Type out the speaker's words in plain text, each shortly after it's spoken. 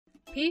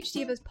PH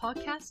Divas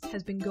podcast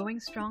has been going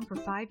strong for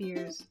 5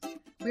 years.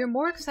 We are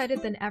more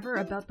excited than ever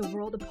about the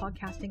world of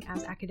podcasting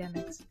as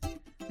academics.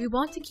 We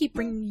want to keep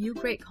bringing you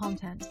great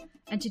content,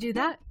 and to do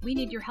that, we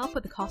need your help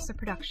with the cost of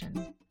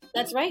production.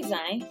 That's right,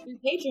 Zai. Through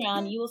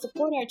Patreon, you will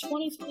support our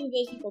 2020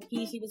 vision for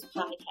PH Divas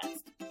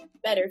podcast.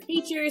 Better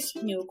features,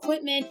 new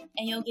equipment,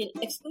 and you'll get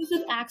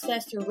exclusive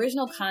access to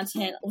original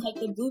content like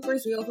the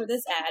bloopers reel for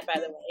this ad, by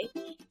the way,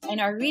 and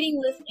our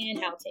reading list and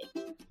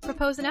outtake.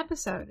 Propose an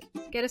episode.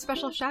 Get a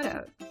special shout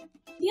out.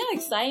 Yeah,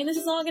 exciting this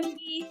is all going to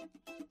be.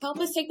 Help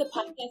us take the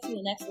podcast to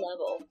the next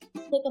level.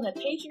 Click on the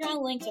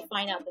Patreon link to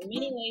find out the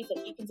many ways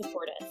that you can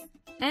support us.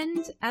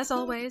 And, as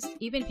always,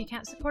 even if you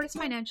can't support us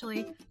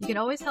financially, you can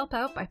always help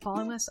out by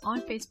following us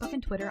on Facebook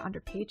and Twitter under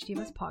PH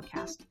Divas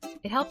Podcast.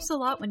 It helps a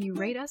lot when you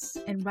rate us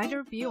and write a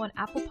review on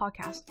Apple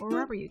Podcasts or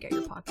wherever you get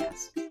your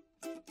podcasts.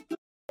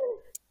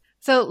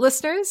 So,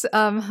 listeners,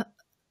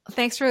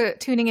 thanks for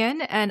tuning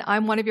in, and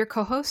I'm one of your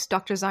co-hosts,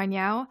 Dr. Zai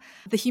Yao,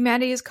 the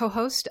humanities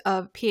co-host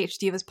of PH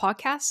Divas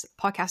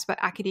podcast about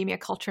academia,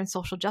 culture, and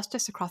social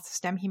justice across the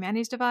STEM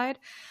humanities divide.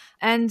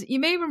 And you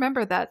may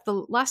remember that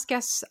the last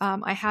guests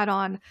I had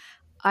on,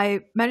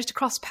 I managed to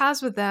cross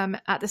paths with them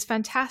at this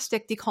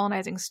fantastic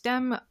Decolonizing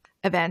STEM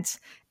event.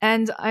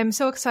 And I'm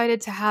so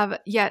excited to have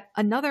yet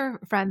another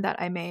friend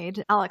that I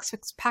made, Alex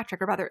Fitzpatrick,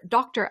 or rather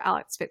Dr.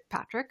 Alex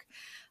Fitzpatrick,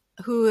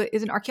 who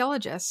is an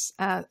archaeologist.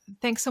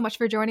 Thanks so much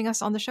for joining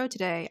us on the show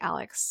today,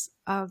 Alex.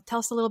 Tell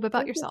us a little bit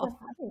about yourself.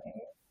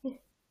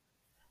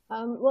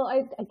 Well,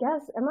 I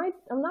guess,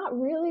 I'm not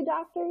really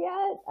doctor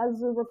yet.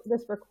 As of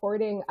this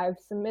recording, I've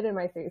submitted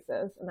my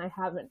thesis and I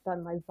haven't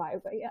done my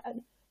viva yet.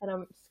 And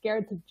I'm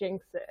scared to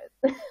jinx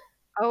it.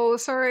 Oh,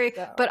 sorry.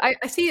 So. But I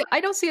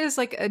don't see it as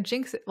like a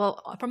jinx.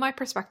 Well, from my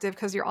perspective,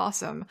 because you're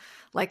awesome.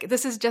 Like,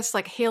 this is just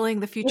like hailing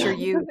the future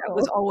you that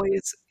was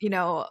always,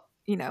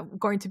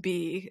 going to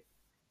be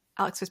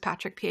Alex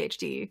Fitzpatrick,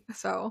 PhD.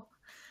 So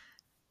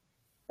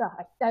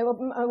I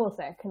will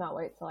say I cannot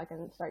wait till I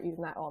can start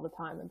using that all the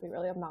time and be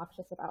really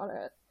obnoxious about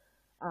it.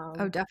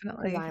 Oh,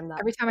 definitely.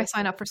 Every time I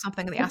sign up for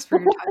something and they ask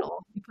for your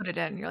title, you put it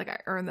in. You're like, I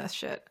earned this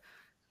shit.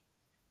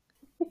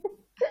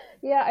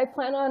 Yeah, I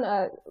plan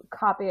on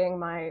copying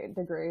my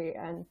degree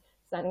and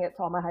sending it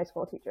to all my high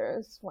school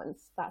teachers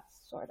once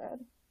that's sorted.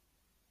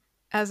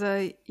 As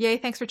a yay,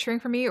 thanks for cheering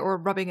for me, or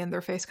rubbing in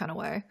their face kind of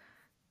way?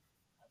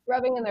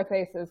 Rubbing in their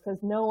faces, because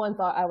no one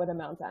thought I would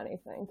amount to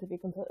anything, to be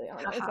completely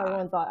honest.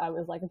 Everyone thought I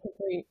was like a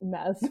complete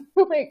mess.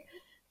 But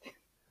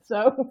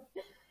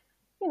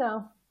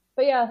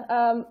yeah,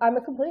 I'm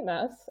a complete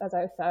mess, as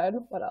I said.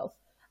 What else?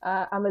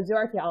 I'm a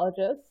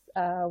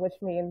zooarchaeologist, which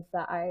means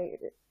that I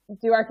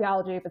do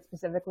archaeology, but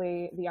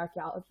specifically the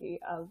archaeology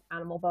of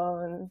animal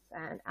bones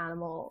and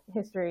animal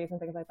histories and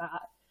things like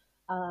that.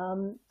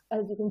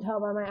 As you can tell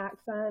by my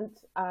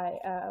accent, I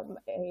am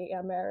an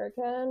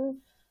American,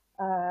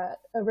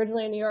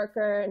 originally a New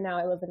Yorker. Now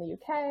I live in the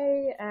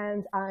UK,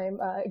 and I'm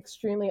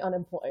extremely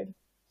unemployed.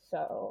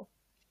 So,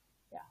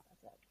 yeah,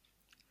 that's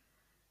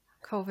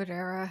it. COVID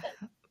era,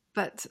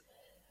 but.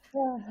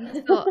 So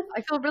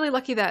I feel really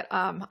lucky that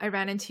I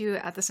ran into you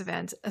at this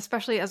event,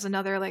 especially as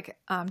another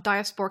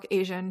diasporic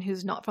Asian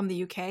who's not from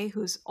the UK,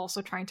 who's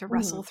also trying to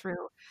wrestle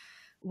through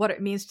what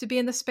it means to be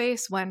in the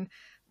space when,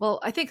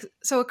 I think,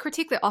 so a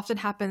critique that often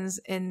happens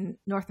in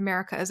North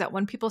America is that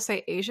when people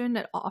say Asian,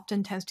 it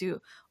often tends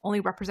to only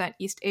represent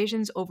East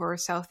Asians over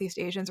Southeast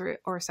Asians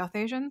or South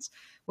Asians.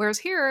 Whereas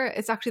here,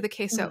 it's actually the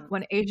case that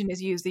when Asian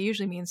is used, they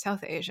usually mean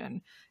South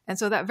Asian. And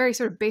so that very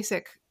sort of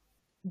basic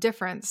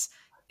difference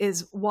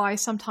is why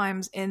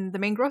sometimes in the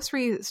main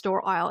grocery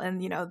store aisle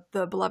and,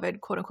 the beloved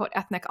quote unquote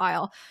ethnic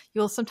aisle,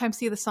 you'll sometimes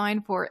see the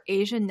sign for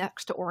Asian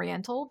next to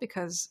Oriental,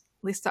 because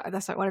at least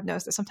that's what I've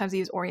noticed, that sometimes they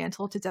use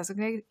Oriental to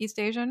designate East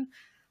Asian.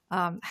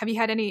 Have you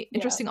had any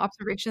interesting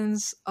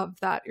observations of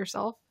that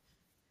yourself?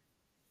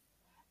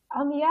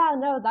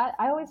 That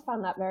I always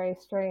found that very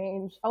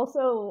strange.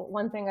 Also,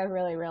 one thing I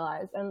really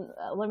realized, and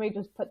let me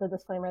just put the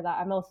disclaimer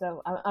that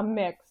I'm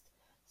mixed.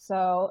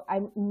 So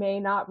I may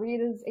not read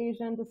as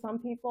Asian to some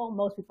people.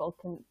 Most people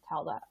can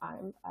tell that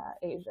I'm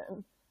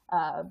Asian.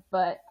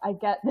 But I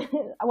get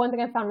one thing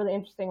I found really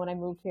interesting when I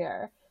moved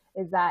here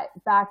is that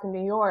back in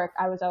New York,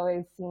 I was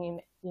always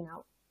seen,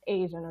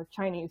 Asian or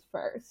Chinese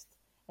first.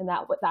 And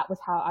that was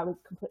how I was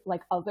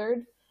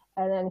othered.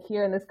 And then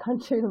here in this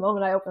country, the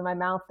moment I open my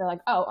mouth, they're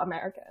like, oh,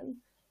 American.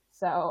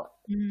 So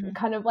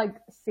kind of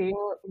seeing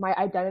my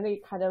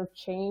identity kind of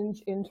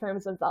change in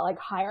terms of the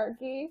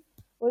hierarchy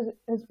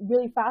is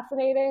really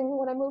fascinating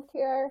when I moved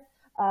here.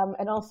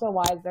 And also,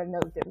 why is there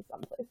no dim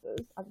sum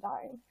places? I'm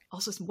dying.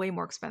 Also, it's way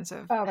more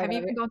expensive. Have you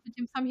even gone to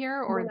dim sum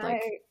here, or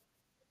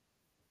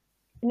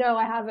No,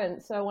 I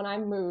haven't. So when I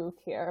moved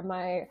here,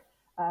 my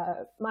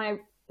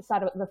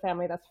side of the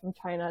family that's from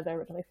China, they're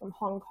originally from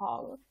Hong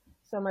Kong.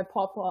 So my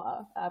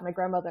papa, my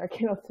grandmother,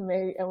 came up to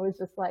me and was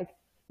just like,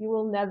 "You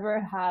will never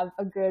have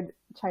a good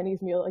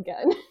Chinese meal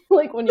again."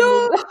 When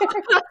you move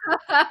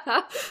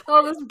there.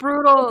 Oh, that's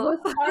brutal. It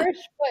was harsh,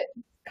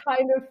 but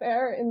kind of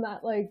fair in that,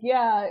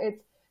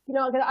 it's you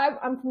know, because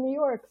I'm from New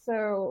York,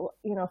 so,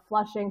 you know,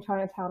 Flushing,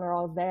 Chinatown are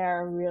all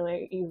there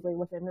really easily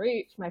within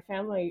reach. My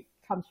family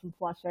comes from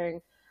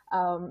Flushing.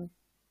 Um,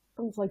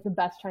 it's like the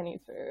best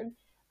Chinese food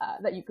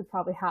that you could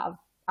probably have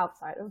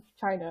outside of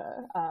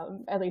China,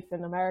 at least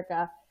in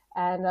America.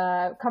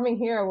 And coming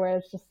here, where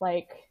it's just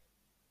like,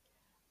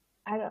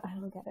 I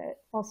don't get it.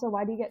 Also,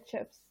 why do you get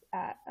chips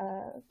at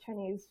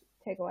Chinese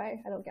takeaway?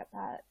 I don't get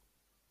that.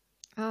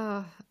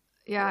 Uh,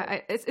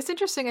 yeah, it's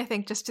interesting, I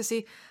think, just to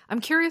see.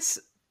 I'm curious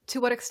to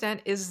what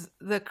extent is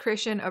the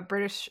creation of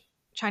British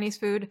Chinese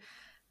food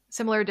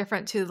similar or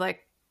different to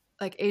like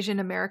Asian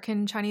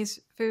American Chinese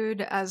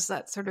food as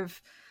that sort of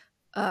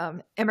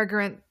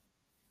immigrant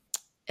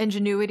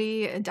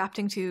ingenuity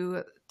adapting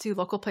to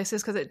local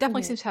places, because it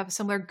definitely seems to have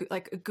similar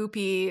like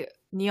goopy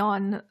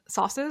neon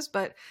sauces,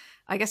 but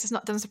I guess it's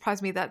not doesn't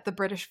surprise me that the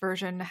British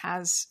version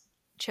has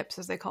chips,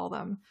 as they call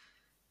them,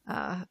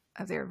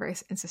 as they're very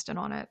insistent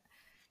on it.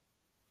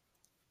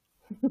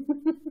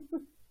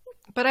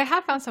 But I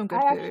have found some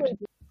good food.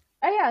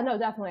 Oh yeah, no,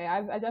 definitely.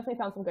 I definitely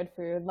found some good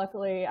food.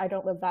 Luckily, I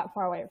don't live that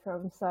far away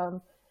from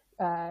some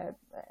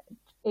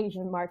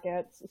Asian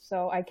markets,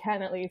 so I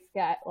can at least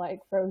get like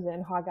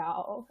frozen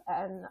hagao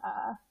and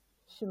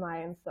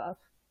shumai and stuff.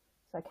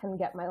 So I can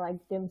get my like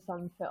dim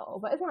sum fill,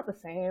 but it's not the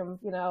same,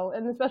 you know,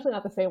 and especially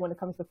not the same when it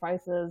comes to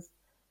prices,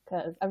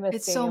 because I miss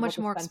It's being so able much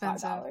to more spend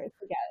expensive. $5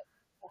 to get.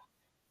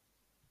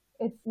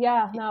 It's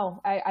yeah, no,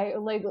 I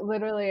like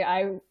literally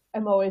I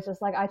am always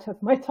just like I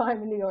took my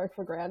time in New York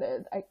for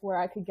granted, where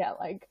I could get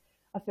like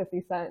a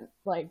 50 cent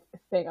like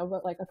thing of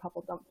like a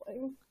couple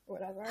dumplings or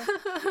whatever.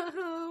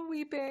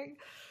 Weeping.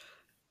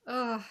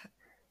 But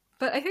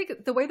I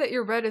think the way that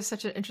you're read is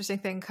such an interesting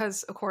thing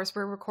because, of course,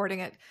 we're recording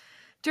it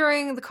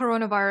during the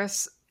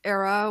coronavirus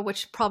era,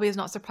 which probably is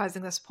not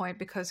surprising at this point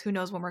because who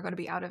knows when we're going to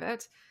be out of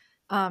it.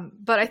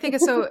 But I think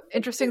it's so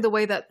interesting the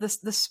way that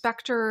the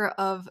specter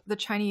of the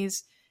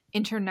Chinese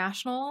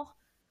international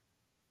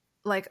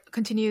like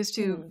continues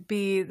to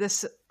be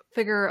this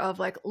figure of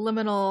like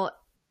liminal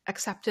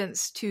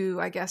acceptance to,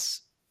 I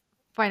guess,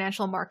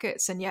 financial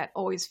markets, and yet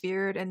always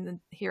feared, and then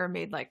here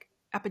made like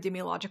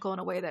epidemiological in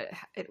a way that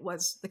it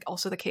was like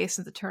also the case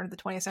in the turn of the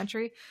 20th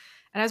century.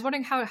 And I was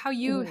wondering how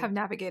you have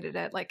navigated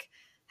it. Like,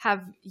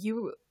 have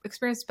you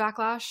experienced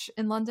backlash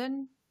in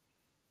London,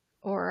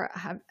 or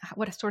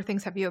what sort of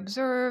things have you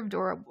observed,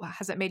 or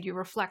has it made you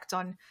reflect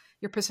on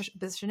your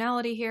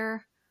positionality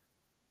here?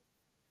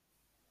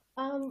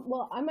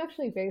 Well, I'm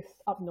actually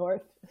based up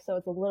north, so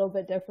it's a little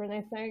bit different,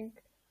 I think.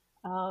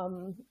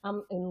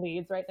 I'm in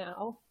Leeds right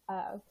now,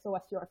 so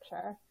West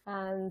Yorkshire.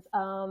 And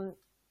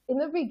in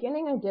the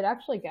beginning, I did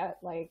actually get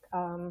like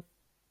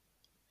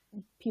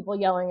people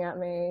yelling at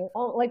me,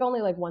 like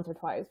only like once or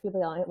twice. People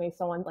yelling at me.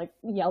 Someone like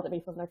yelled at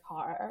me from their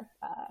car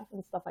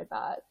and stuff like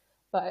that.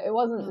 But it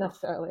wasn't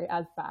necessarily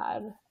as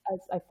bad as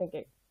I think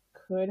it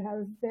could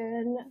have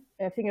been.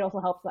 I think it also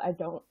helps that I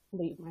don't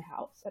leave my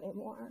house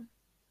anymore.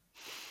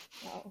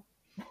 So.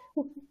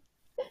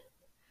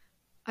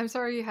 I'm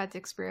sorry you had to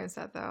experience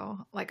that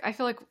though. Like, I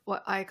feel like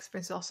what I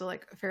experienced is also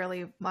like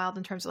fairly mild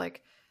in terms of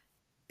like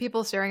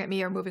people staring at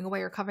me or moving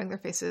away or covering their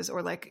faces,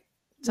 or like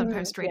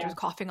sometimes strangers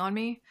coughing on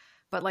me.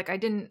 But like I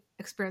didn't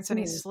experience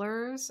any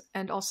slurs.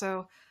 And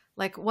also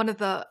like one of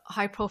the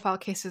high profile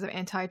cases of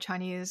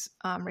anti-Chinese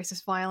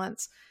racist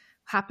violence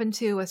happened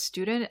to a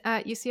student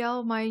at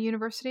UCL, my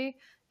university.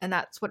 And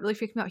that's what really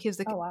freaked me out. He was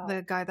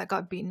the guy that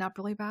got beaten up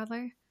really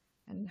badly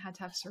and had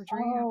to have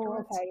surgery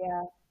afterwards. Okay,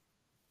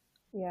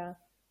 yeah.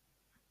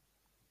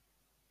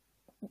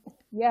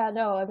 Yeah,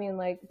 no, I mean,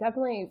 like,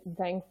 definitely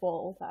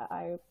thankful that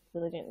I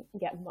really didn't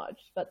get much,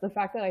 but the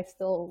fact that I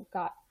still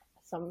got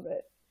some of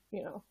it,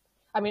 you know,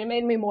 I mean, it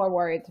made me more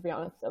worried, to be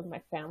honest, of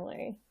my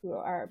family who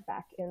are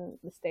back in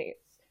the States.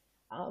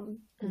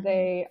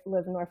 They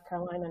live in North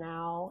Carolina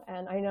now,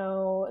 and I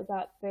know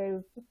that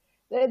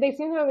they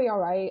seem to be all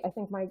right. I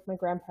think my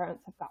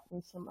grandparents have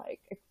gotten some,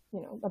 like,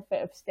 you know, a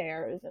bit of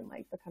stares and,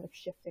 like, the kind of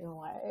shifting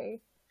away,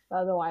 but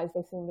otherwise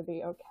they seem to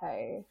be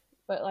okay.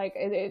 But, like,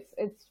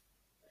 it's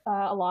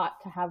a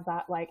lot to have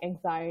that like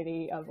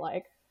anxiety of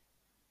like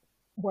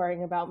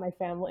worrying about my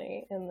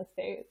family in the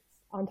States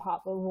on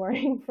top of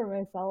worrying for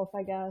myself,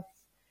 I guess.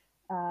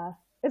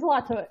 It's a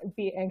lot to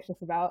be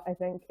anxious about, I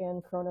think,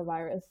 in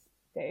coronavirus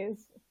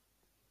days.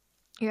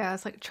 Yeah,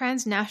 it's like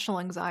transnational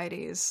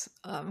anxieties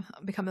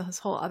become this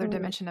whole other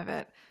dimension of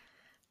it.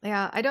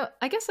 Yeah,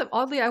 I guess that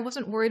oddly I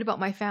wasn't worried about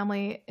my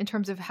family in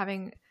terms of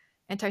having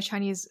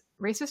anti-Chinese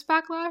racist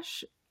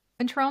backlash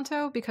in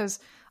Toronto, because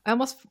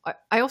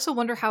I also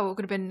wonder how it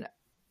could have been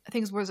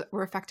things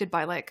were affected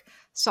by like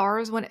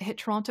SARS when it hit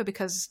Toronto,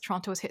 because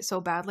Toronto was hit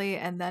so badly,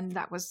 and then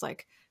that was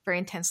like very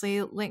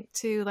intensely linked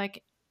to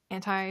like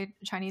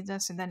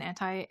anti-Chineseness and then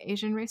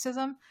anti-Asian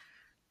racism.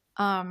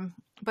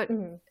 But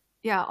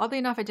yeah, oddly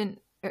enough, it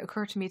didn't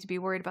occur to me to be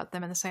worried about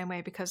them in the same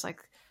way, because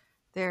like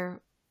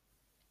they're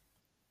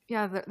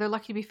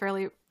lucky to be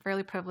fairly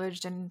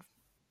privileged, and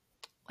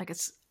like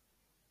it's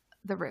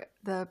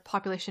the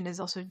population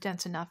is also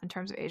dense enough in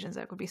terms of Asians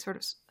that it would be sort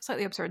of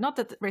slightly absurd. Not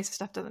that the racist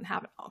stuff doesn't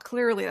happen.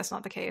 Clearly, that's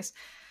not the case.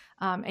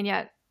 And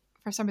yet,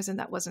 for some reason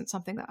that wasn't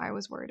something that I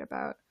was worried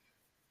about.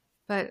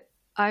 But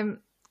I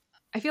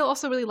feel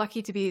also really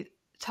lucky to be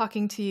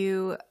talking to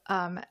you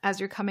as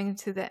you're coming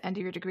to the end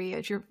of your degree,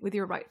 as you're with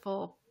your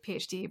rightful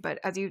PhD. But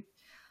as you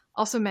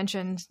also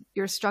mentioned,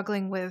 you're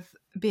struggling with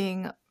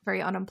being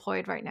very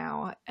unemployed right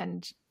now.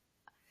 And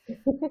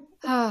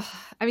I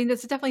mean,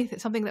 this is definitely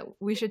something that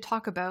we should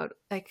talk about.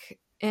 Like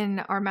in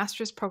our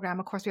master's program,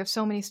 of course, we have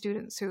so many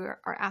students who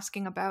are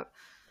asking about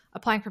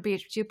applying for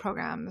PhD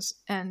programs.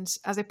 And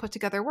as I put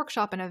together a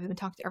workshop and I've been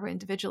talking to everyone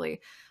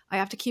individually, I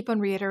have to keep on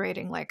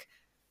reiterating, like,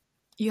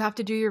 you have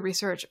to do your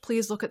research.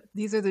 Please look at,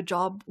 these are the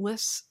job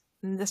lists.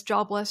 And this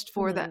job list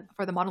for the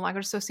Modern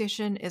Language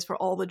Association is for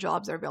all the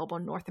jobs that are available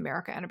in North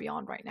America and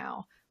beyond right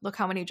now. Look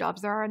how many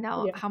jobs there are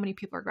now, how many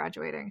people are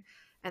graduating.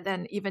 And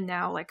then even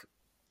now, like,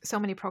 so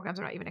many programs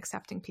are not even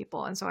accepting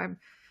people. And so I'm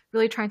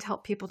really trying to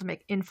help people to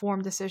make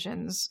informed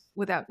decisions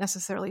without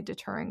necessarily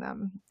deterring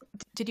them.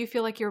 Did you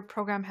feel like your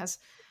program has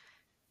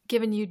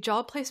given you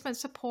job placement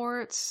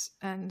supports?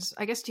 And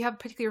I guess, do you have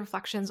particular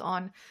reflections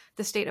on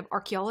the state of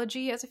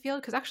archaeology as a field?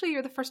 Because actually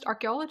you're the first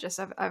archaeologist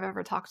I've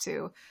ever talked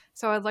to.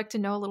 So I'd like to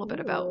know a little bit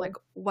about like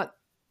what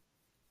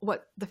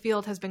the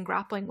field has been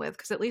grappling with,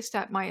 because at least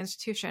at my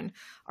institution,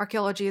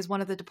 archaeology is one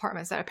of the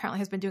departments that apparently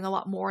has been doing a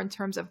lot more in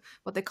terms of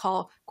what they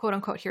call, quote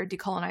unquote here,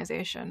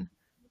 decolonization.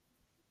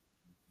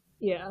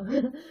 Yeah.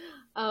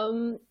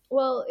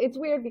 Well, it's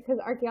weird because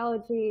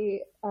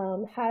archaeology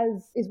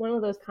is one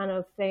of those kind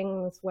of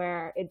things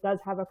where it does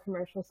have a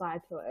commercial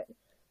side to it.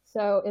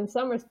 So in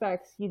some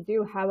respects, you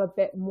do have a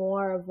bit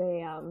more of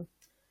a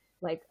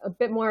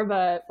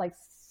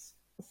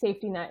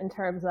safety net in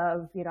terms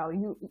of, you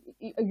know,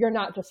 you're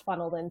not just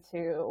funneled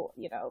into,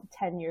 you know,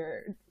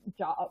 tenure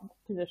job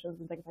positions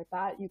and things like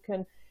that. You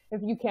can,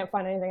 if you can't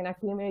find anything in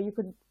academia, you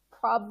could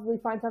probably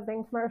find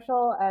something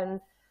commercial. And,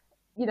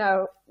 you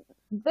know,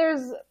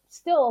 there's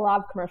still a lot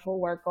of commercial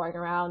work going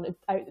around.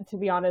 To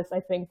be honest,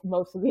 I think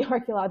most of the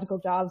archaeological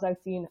jobs I've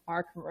seen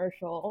are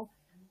commercial.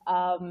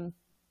 And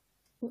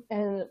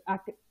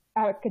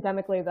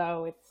academically,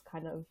 though, it's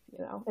kind of, you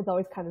know, it's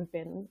always kind of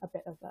been a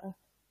bit of a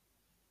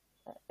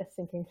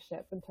sinking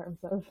ship in terms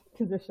of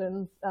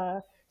positions,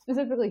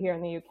 specifically here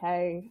in the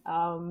UK.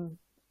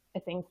 I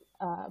think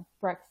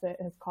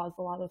Brexit has caused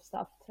a lot of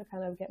stuff to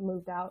kind of get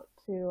moved out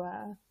to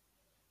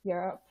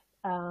Europe.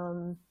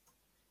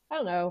 I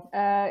don't know.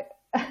 I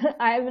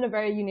am in a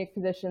very unique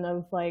position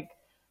of like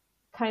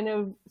kind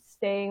of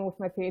staying with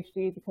my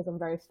PhD because I'm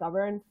very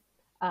stubborn.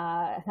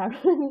 I've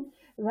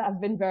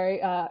been very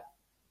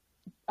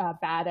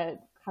bad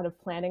at kind of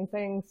planning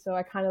things. So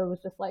I kind of was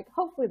just like,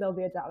 hopefully there'll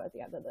be a job at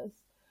the end of this.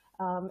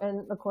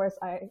 And of course,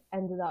 I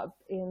ended up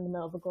in the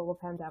middle of a global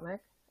pandemic.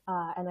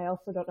 And I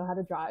also don't know how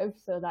to drive.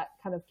 So that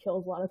kind of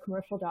kills a lot of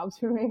commercial jobs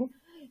for me.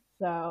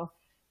 So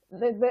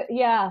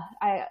yeah,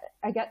 I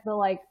get the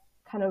like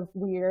kind of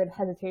weird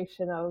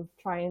hesitation of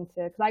trying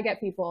to, because I get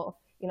people,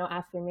 you know,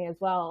 asking me as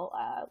well,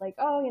 like,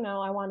 oh, you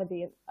know, I want to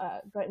be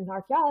good in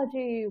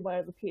archaeology. What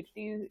are the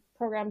PhD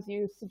programs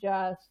you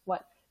suggest?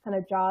 What kind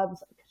of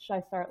jobs should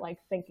I start like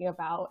thinking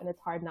about? And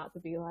it's hard not to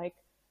be like,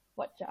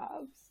 what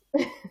jobs?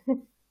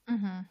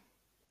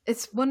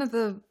 It's one of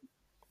the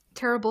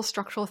terrible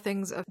structural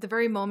things of the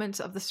very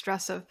moment of the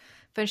stress of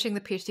finishing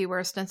the PhD, where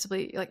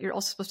ostensibly like you're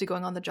also supposed to be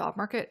going on the job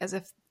market, as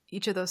if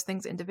each of those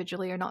things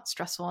individually are not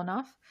stressful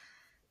enough.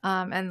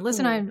 And Liz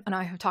and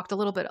I have talked a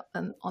little bit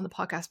on the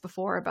podcast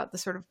before about the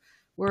sort of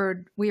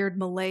weird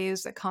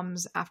malaise that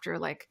comes after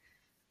like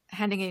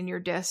handing in your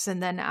dis,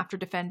 and then after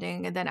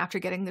defending, and then after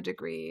getting the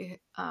degree,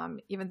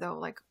 even though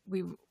like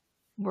we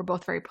were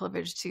both very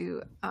privileged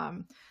to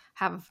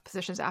have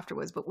positions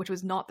afterwards, but which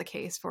was not the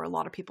case for a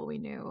lot of people we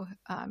knew,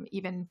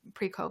 even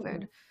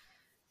pre-COVID.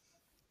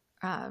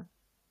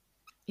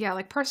 Yeah,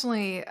 like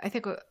personally, I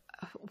think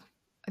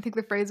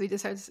the phrase we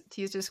decided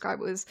to use to describe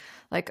it was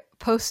like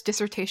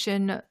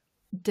post-dissertation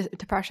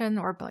depression,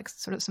 or like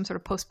sort of some sort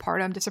of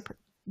postpartum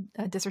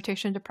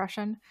dissertation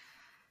depression,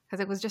 because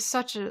it was just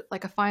such a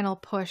final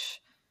push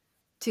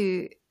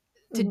to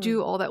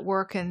do all that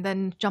work and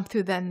then jump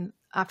through, then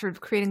after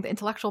creating the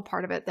intellectual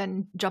part of it,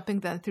 then jumping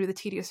then through the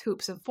tedious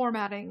hoops of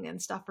formatting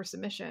and stuff for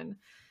submission,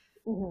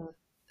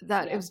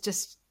 that it was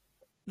just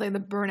like the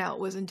burnout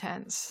was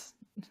intense.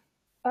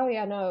 Oh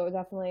yeah, no,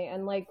 definitely.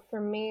 And like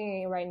for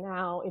me right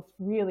now, it's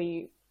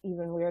really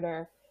even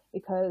weirder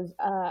because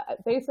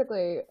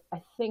basically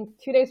I think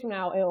 2 days from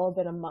now, it'll have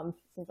been a month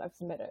since I've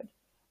submitted,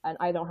 and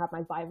I don't have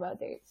my Viva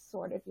dates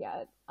sorted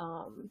yet.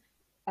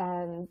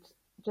 And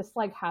just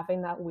like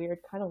having that weird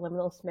kind of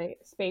liminal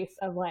space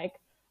of like,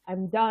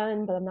 I'm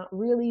done, but I'm not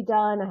really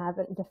done. I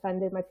haven't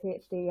defended my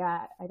PhD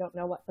yet. I don't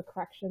know what the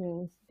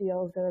corrections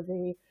deal is going to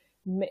be.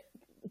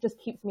 It just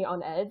keeps me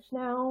on edge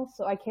now.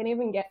 So I can't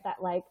even get that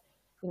like,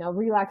 you know,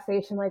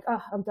 relaxation, like,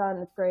 oh, I'm done.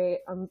 It's great.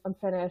 I'm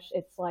finished.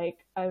 It's like,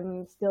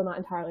 I'm still not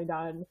entirely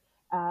done.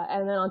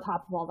 And then on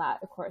top of all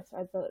that, of course,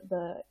 are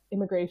the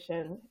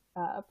immigration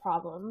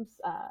problems,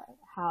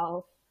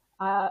 how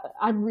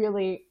I'm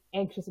really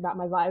anxious about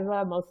my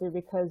Viva, mostly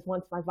because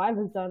once my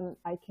Viva is done,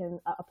 I can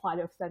apply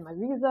to extend my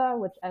visa,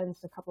 which ends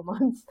in a couple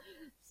months.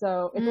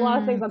 So it's a lot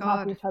of things on top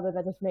of God. each other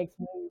that just makes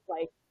me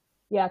like,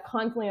 yeah,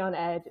 constantly on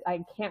edge.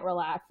 I can't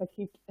relax. I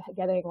keep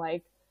getting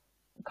like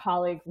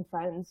colleagues and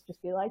friends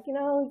just be like,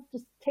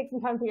 just take some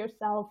time for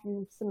yourself.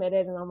 You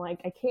submitted, and I'm like,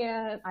 I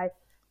can't. I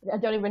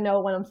don't even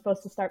know when I'm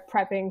supposed to start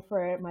prepping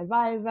for my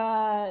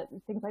Viva,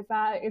 things like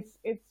that.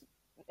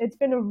 It's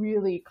been a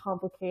really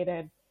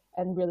complicated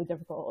and really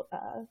difficult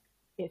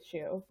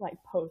issue, like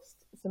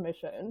post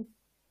submission,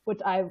 which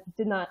I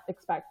did not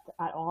expect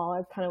at all.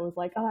 I kind of was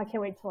like, oh, I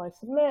can't wait till I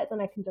submit,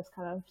 then I can just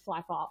kind of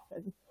slack off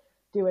and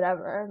do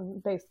whatever.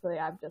 And basically,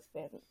 I've just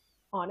been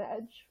on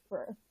edge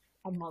for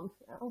a month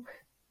now.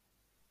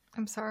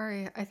 I'm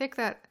sorry. I think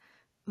that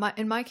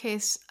in my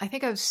case, I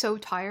think I was so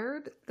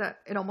tired that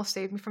it almost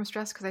saved me from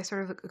stress, because I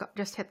sort of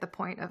just hit the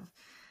point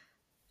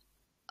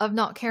of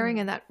not caring,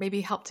 and that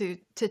maybe helped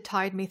to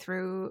tide me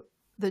through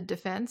the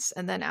defense.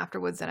 And then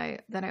afterwards, then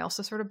I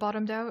also sort of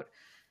bottomed out.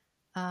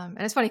 And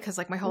it's funny because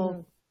like my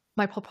whole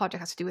project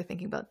has to do with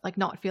thinking about like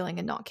not feeling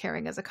and not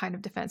caring as a kind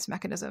of defense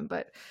mechanism.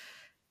 But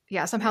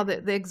yeah, somehow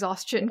the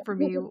exhaustion for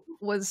me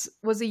was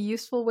a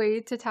useful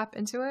way to tap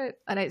into it.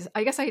 And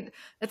I guess at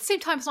the same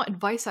time, it's not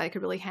advice I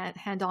could really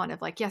hand on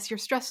of like, yes, you're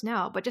stressed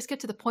now, but just get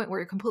to the point where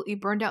you're completely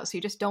burned out so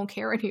you just don't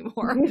care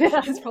anymore.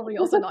 Yeah. It's probably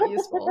also not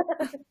useful.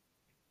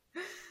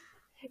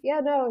 Yeah,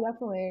 no,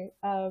 definitely.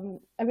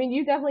 I mean,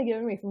 you've definitely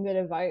given me some good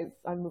advice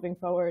on moving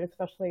forward,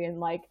 especially in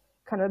like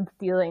kind of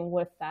dealing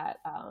with that,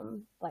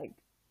 like,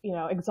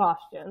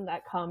 exhaustion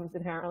that comes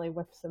inherently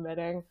with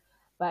submitting.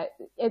 But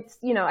it's,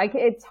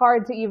 it's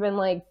hard to even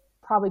like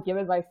probably give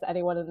advice to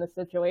anyone in this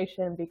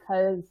situation,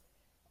 because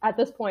at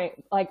this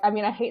point, like, I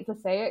mean, I hate to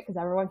say it because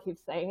everyone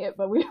keeps saying it,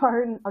 but we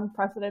are in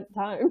unprecedented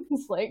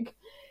times. Like,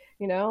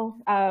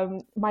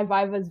 my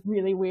Viva is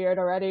really weird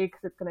already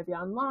because it's going to be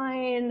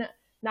online.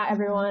 Not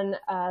everyone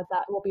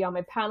that will be on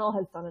my panel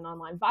has done an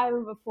online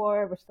Viva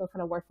before. We're still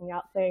kind of working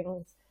out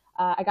things.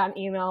 I got an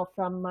email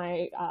from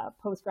my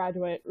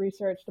postgraduate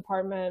research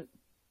department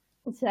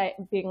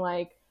being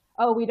like,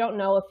 oh, we don't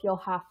know if you'll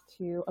have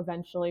to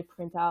eventually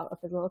print out a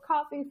physical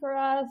copy for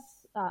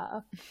us.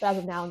 But as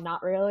of now,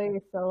 not really.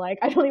 So like,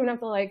 I don't even have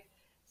to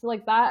so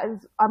like that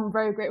is, I'm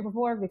very grateful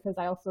for, because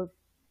I also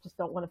just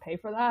don't want to pay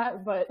for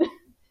that. But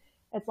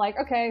it's like,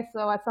 okay,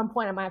 so at some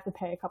point I might have to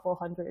pay a couple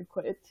 $100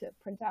 to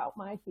print out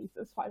my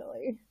thesis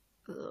finally.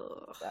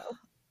 Ugh. So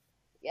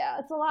yeah,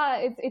 it's a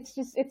lot.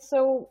 It's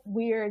so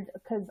weird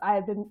because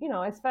I've been,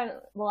 I spent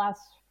the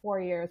last 4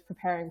 years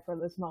preparing for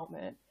this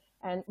moment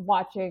and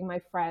watching my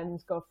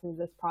friends go through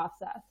this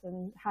process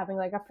and having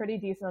like a pretty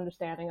decent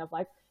understanding of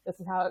like, this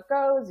is how it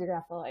goes. You're gonna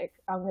have to like,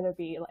 I'm gonna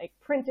be like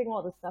printing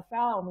all this stuff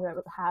out. I'm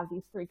gonna have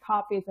these 3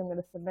 copies. I'm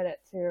gonna submit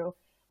it to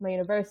my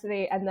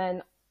university, and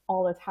then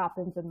all this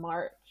happens in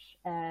March,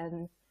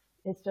 and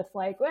it's just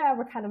like, well,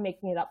 we're kind of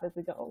making it up as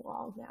we go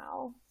along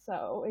now.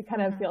 So it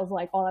kind of feels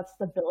like all that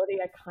stability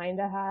I kind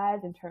of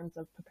had in terms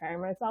of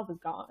preparing myself is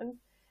gone.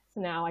 So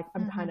now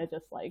I'm kind of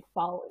just like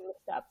following the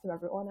steps of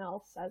everyone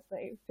else as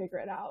they figure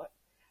it out.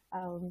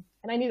 And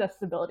I need that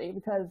stability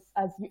because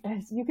as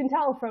you can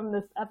tell from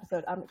this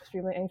episode, I'm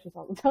extremely anxious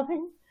all the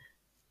time.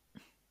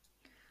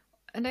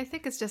 And I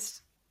think it's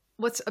just,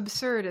 what's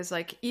absurd is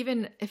like,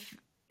 even if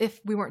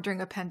we weren't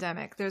during a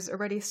pandemic, there's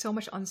already so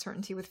much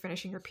uncertainty with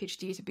finishing your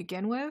PhD to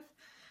begin with,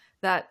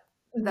 that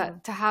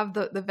to have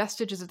the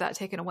vestiges of that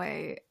taken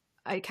away,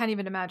 I can't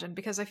even imagine.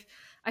 Because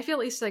I feel at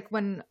least like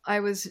when I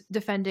was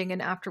defending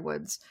and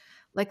afterwards,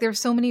 like there's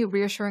so many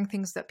reassuring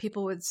things that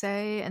people would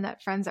say, and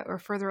that friends that were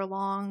further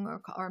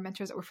along or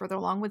mentors that were further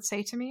along would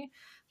say to me,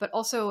 but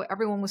also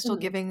everyone was still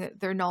giving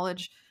their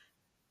knowledge,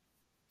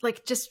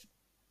 like just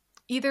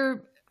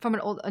either from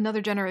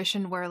another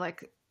generation where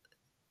like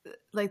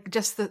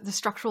just the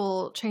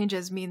structural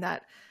changes mean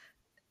that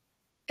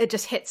it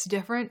just hits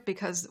different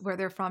because where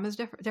they're from is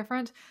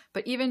different.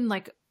 But even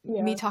like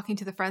me talking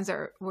to the friends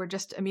that were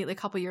just immediately a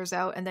couple years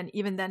out, and then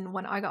even then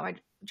when I got my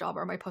job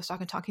or my postdoc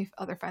and talking to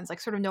other friends, like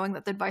sort of knowing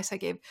that the advice I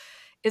gave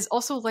is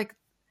also like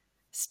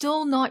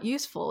still not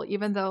useful,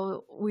 even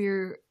though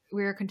we're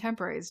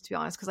contemporaries, to be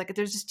honest, because like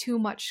there's just too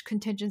much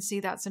contingency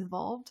that's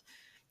involved.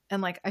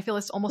 And like I feel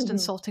it's almost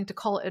insulting to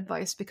call it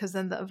advice, because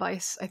then the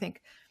advice, I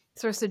think,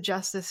 sort of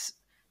suggests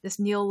this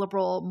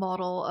neoliberal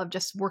model of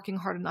just working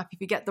hard enough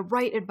if you get the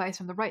right advice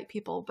from the right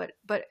people, but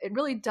it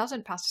really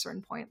doesn't past a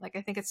certain point. Like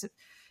I think it's,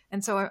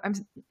 and so I'm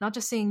not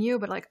just seeing you,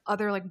 but like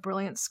other like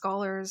brilliant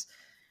scholars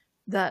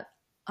that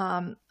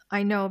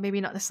I know, maybe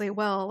not necessarily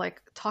well,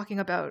 like talking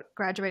about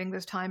graduating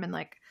this time and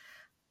like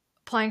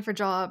applying for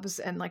jobs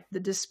and like the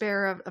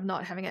despair of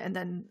not having it, and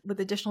then with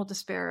additional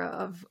despair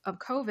of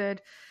COVID,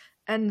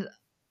 and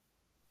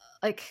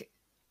like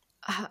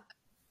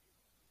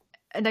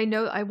and I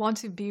know I want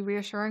to be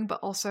reassuring,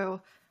 but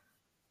also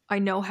I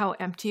know how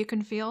empty it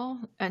can feel.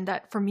 And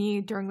that for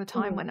me, during the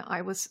time when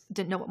I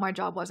didn't know what my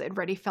job was, it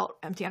already felt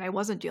empty, and I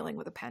wasn't dealing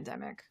with a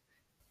pandemic.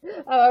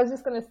 Oh, I was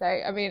just going to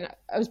say, I mean,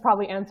 I was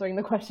probably answering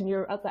the question you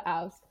were about to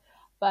ask,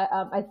 but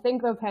I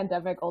think the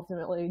pandemic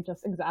ultimately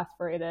just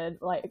exacerbated,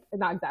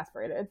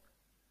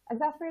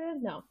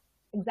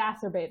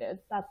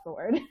 that's the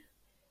word.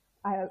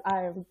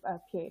 I'm a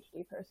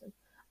PhD person.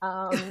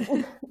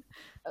 kind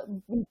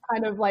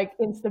of like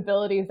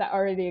instabilities that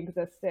already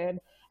existed.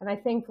 And I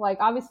think like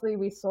obviously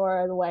we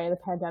saw the way the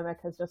pandemic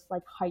has just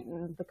like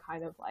heightened the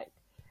kind of like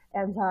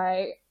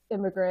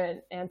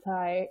anti-immigrant,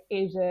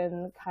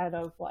 anti-Asian kind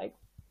of like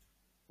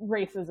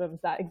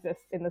racisms that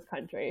exist in this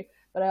country.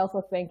 But I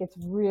also think it's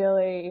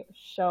really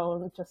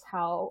shown just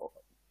how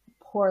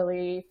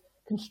poorly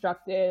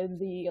constructed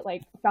the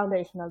like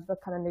foundation of the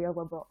kind of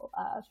neoliberal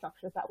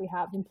structures that we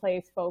have in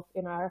place, both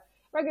in our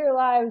regular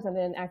lives and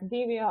in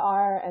academia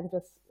are, and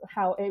just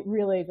how it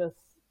really just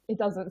it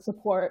doesn't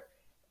support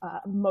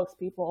most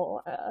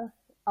people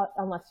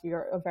unless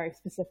you're a very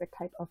specific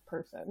type of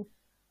person.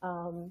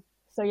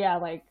 So yeah,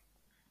 like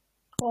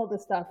all the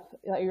stuff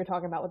that you were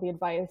talking about with the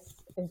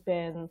advice has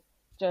been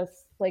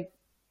just like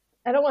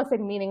I don't want to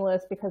say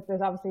meaningless because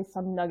there's obviously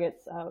some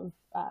nuggets of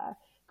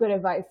good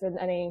advice in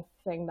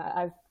anything that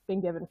I've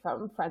been given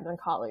from friends and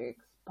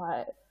colleagues.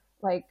 But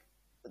like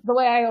the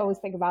way I always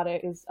think about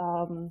it is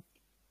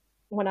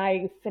when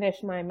I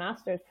finished my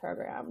master's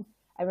program,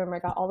 I remember I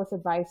got all this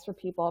advice for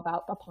people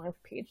about applying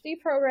for PhD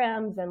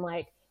programs and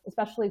like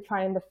especially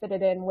trying to fit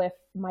it in with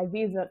my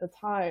visa at the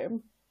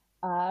time.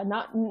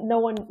 No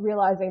one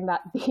realizing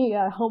that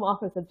the Home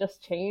Office had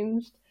just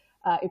changed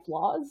its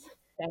laws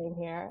staying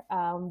here.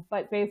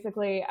 But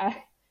basically, I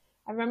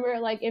remember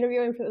like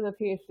interviewing for the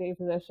PhD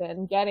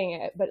position, getting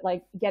it, but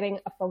like getting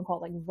a phone call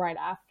like right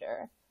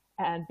after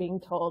and being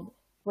told,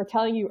 we're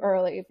telling you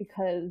early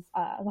because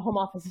the Home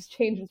Office has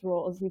changed its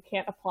rules. You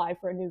can't apply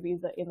for a new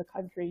visa in the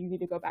country. You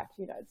need to go back to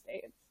the United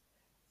States.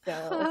 So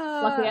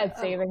luckily I had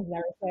savings and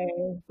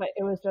everything, but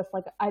it was just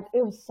like,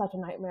 it was such a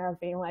nightmare of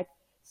being like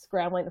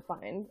scrambling to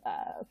find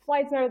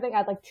flights and everything. I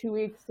had like 2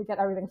 weeks to get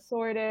everything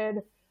sorted.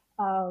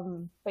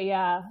 But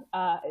yeah,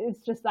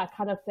 it's just that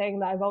kind of thing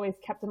that I've always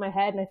kept in my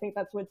head. And I think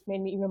that's what's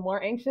made me even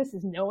more anxious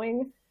is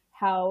knowing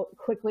how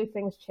quickly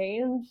things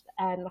changed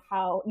and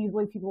how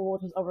easily people will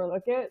just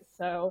overlook it.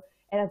 So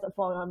it ends up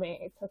falling on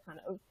me to kind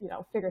of,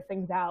 figure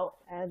things out.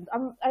 And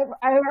I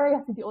already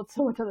have to deal with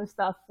so much other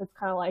stuff. It's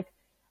kind of like,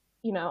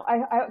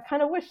 I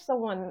kind of wish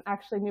someone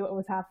actually knew what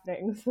was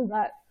happening so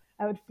that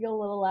I would feel a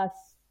little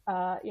less,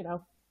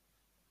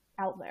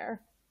 out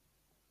there.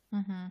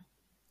 Mm-hmm.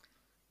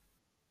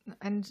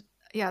 And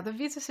yeah, the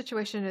visa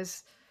situation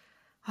is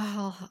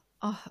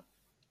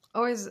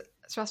always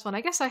stressful. And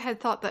I guess I had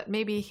thought that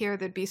maybe here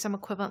there'd be some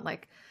equivalent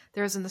like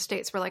there is in the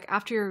States where like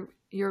after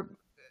your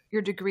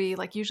degree,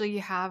 like usually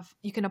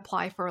you can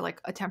apply for like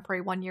a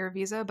temporary 1-year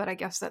visa, but I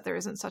guess that there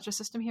isn't such a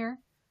system here.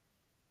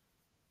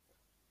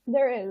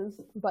 There is,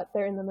 but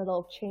they're in the middle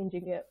of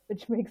changing it,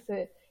 which makes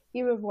it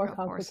even more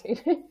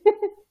complicated.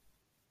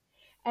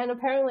 And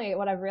apparently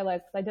what I've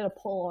realized, because I did a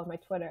poll on my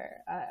Twitter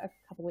a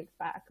couple weeks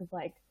back, was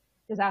like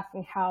just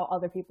asking how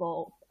other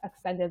people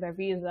extended their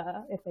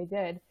visa if they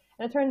did.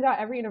 And it turns out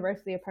every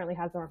university apparently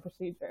has their own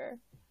procedure.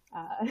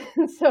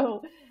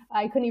 So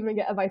I couldn't even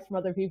get advice from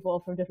other people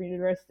from different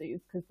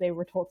universities because they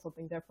were told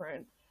something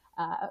different.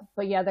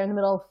 But yeah, they're in the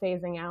middle of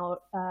phasing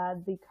out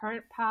the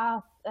current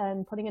path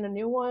and putting in a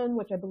new one,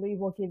 which I believe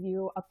will give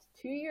you up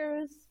to 2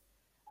 years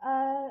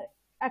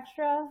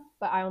extra,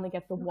 but I only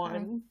get the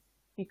one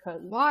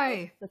because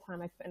why? The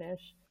time I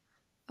finish.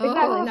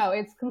 Exactly. No,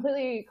 it's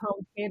completely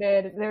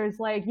complicated. There's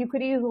like, you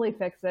could easily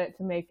fix it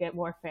to make it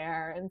more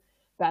fair and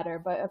better,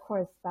 but of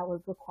course that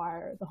would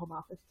require the Home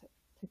Office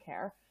to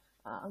care.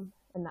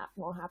 And that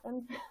won't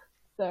happen.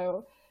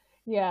 So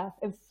yeah,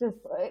 it's just,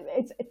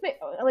 it's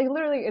like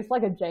literally, it's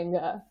like a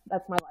Jenga.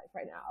 That's my life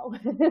right now.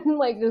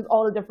 Like there's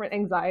all the different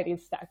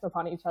anxieties stacked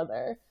upon each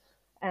other.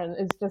 And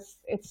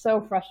it's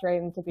so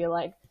frustrating to be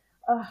like,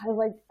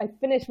 I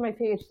finished my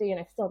PhD and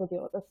I still have to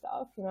deal with this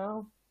stuff,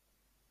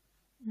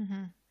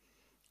 Mm-hmm.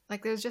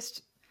 Like there's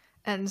just,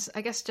 and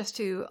I guess just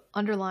to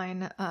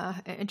underline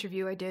an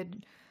interview I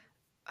did,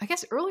 I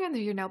guess earlier in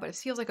the year now, but it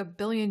feels like a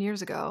billion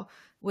years ago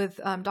with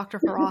Dr.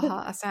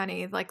 Faraha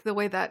Asani, like the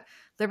way that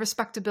the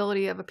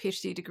respectability of a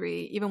PhD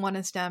degree, even one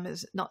in STEM,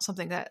 is not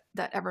something that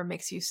ever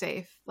makes you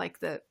safe. Like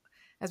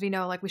as we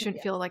know, like we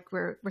shouldn't feel like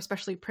we're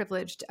especially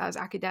privileged as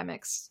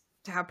academics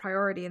to have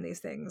priority in these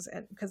things,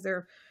 and because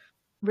they're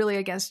really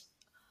against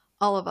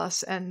all of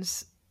us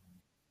and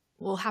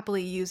will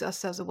happily use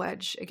us as a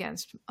wedge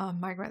against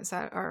migrants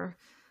that are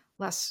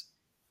less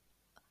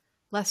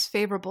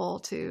favorable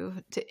to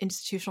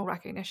institutional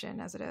recognition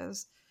as it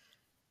is.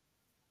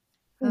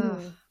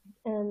 Mm-hmm.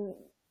 And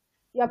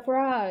yeah,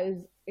 Farah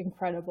is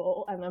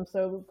incredible, and I'm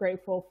so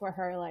grateful for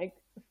her like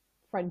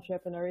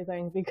friendship and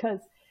everything because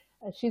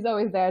she's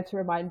always there to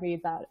remind me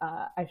that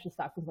I should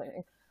stop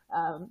complaining.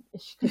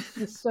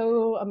 She's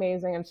so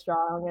amazing and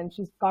strong, and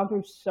she's gone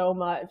through so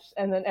much.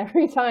 And then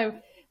every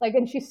time, like,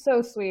 and she's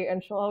so sweet,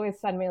 and she'll always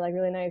send me like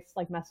really nice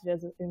like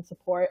messages in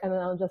support. And then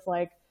I'm just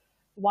like,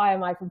 why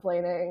am I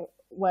complaining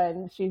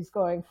when she's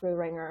going through the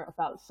ringer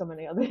about so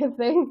many other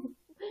things?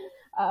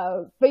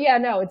 But yeah,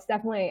 no, it's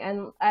definitely,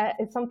 and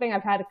it's something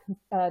I've had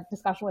a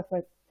discussion with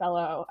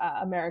fellow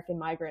American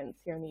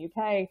migrants here in the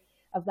UK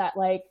of that,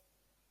 like,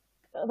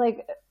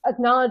 like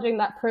acknowledging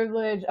that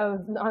privilege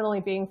of not only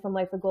being from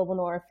like the global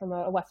north, from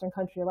a Western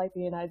country like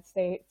the United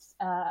States,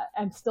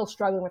 and still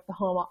struggling with the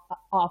home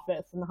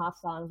office and the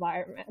hostile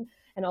environment,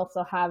 and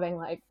also having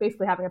like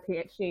basically having a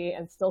PhD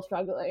and still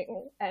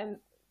struggling and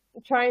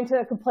trying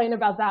to complain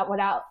about that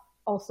without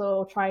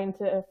also trying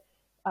to,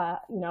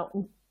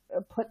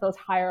 put those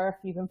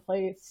hierarchies in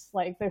place.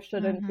 Like there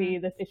shouldn't be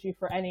this issue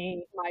for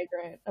any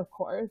migrant, of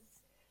course,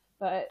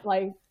 but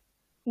like,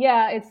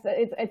 yeah,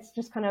 it's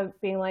just kind of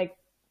being like,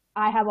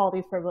 I have all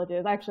these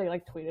privileges. I actually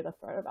like tweeted a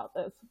thread about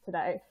this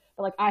today.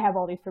 But like I have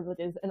all these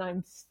privileges and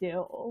I'm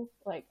still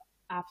like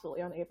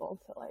absolutely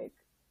unable to like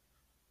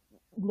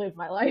live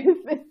my life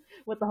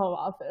with the home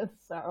office.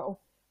 So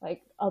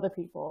like other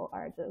people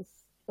are just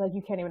like,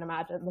 you can't even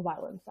imagine the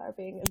violence that are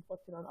being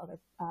inflicted on other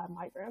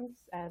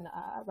migrants and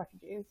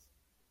refugees.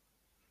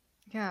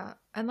 Yeah.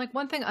 And like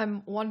one thing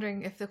I'm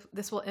wondering if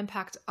this will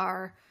impact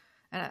our,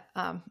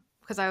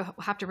 because I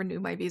have to renew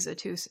my visa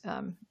too,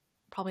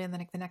 probably in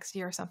the next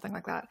year or something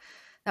like that.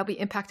 That'll be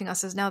impacting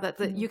us, is now that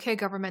the UK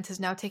government is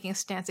now taking a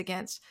stance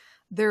against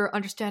their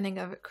understanding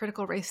of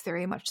critical race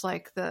theory, much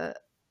like the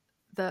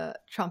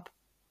Trump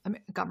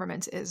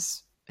government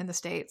is in the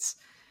States.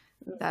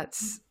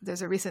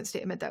 There's a recent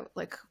statement that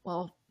like,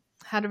 well,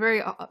 had a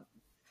very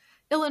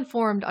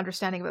ill-informed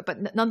understanding of it,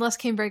 but nonetheless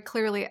came very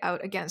clearly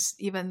out against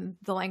even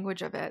the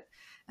language of it.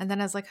 And then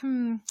I was like,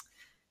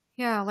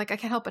 yeah, like I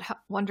can't help but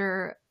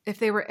wonder if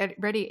they were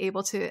already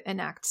able to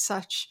enact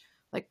such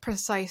like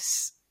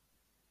precise,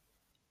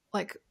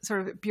 like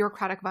sort of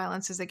bureaucratic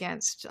violences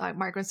against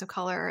migrants of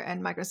color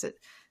and migrants that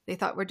they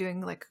thought were doing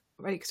like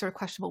really sort of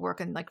questionable work,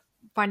 and like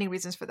finding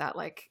reasons for that.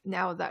 Like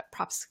now that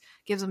perhaps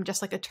gives them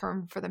just like a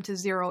term for them to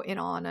zero in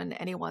on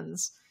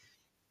anyone's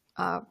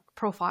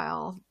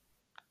profile.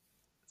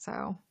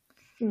 So.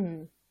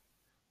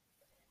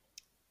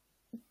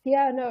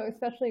 Yeah, no,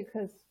 especially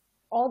because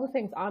all the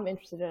things I'm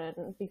interested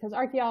in, because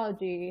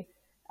archaeology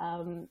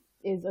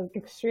is an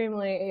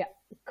extremely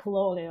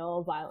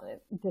colonial,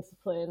 violent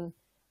discipline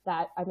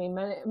that, I mean,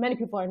 many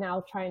people are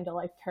now trying to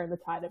like turn the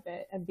tide a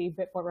bit and be a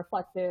bit more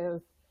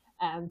reflective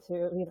and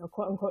to,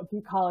 quote unquote,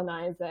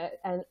 decolonize it.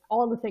 And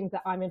all the things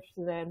that I'm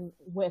interested in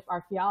with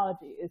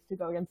archaeology is to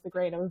go against the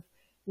grain of,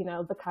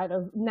 the kind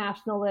of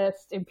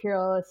nationalist,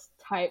 imperialist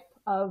type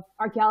of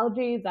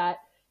archaeology that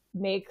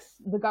makes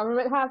the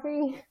government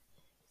happy.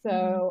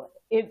 So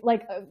it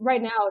like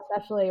right now,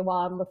 especially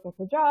while I'm looking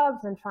for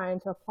jobs and trying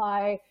to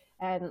apply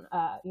and,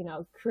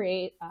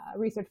 create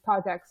research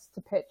projects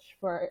to pitch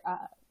for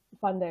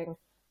funding,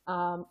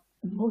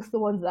 most of the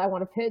ones that I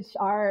want to pitch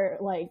are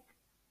like,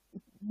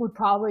 would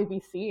probably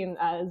be seen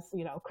as,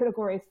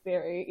 critical race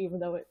theory, even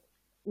though it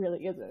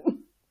really isn't.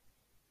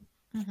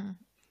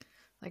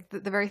 Like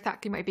the very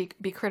fact you might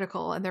be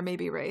critical and there may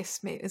be race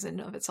is in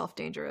of itself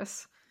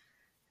dangerous,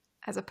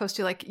 as opposed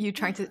to like you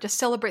trying to just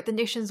celebrate the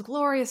nation's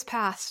glorious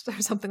past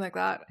or something like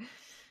that.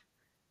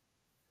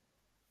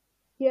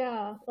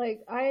 Yeah,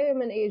 like I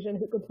am an Asian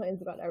who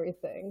complains about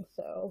everything,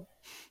 so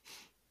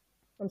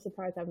I'm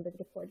surprised I haven't been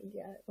deported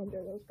yet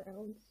under those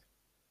grounds.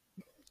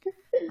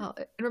 Well,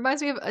 it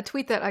reminds me of a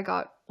tweet that I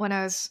got when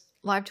I was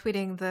live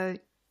tweeting the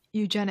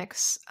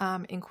eugenics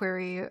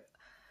inquiry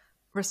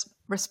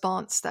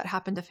response that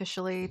happened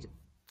officially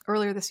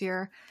earlier this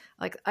year.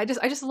 Like I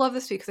just love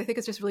this tweet because I think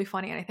it's just really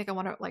funny, and I think I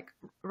want to like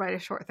write a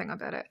short thing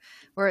about it,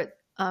 where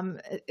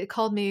it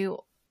called me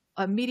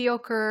a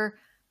mediocre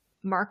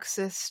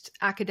Marxist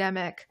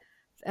academic,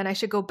 and I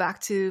should go back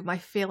to my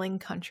failing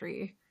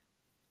country.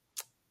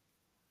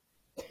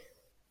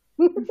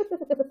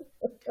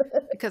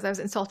 Because I was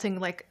insulting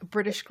like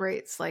British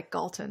greats like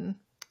Galton.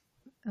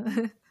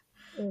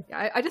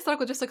 Yeah, I just thought it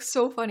was just like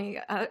so funny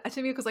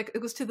to me, because like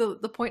it was to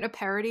the point of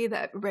parody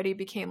that already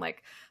became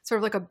like sort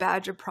of like a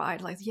badge of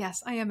pride. Like,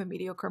 yes, I am a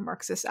mediocre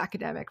Marxist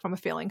academic from a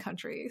failing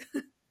country.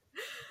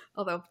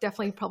 Although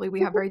definitely probably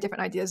we have very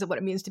different ideas of what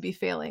it means to be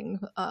failing.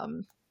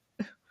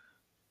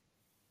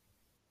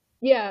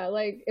 Yeah,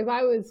 like if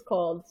I was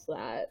called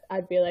that,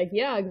 I'd be like,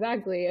 yeah,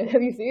 exactly.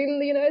 Have you seen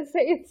the United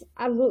States?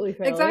 Absolutely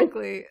failing.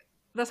 Exactly.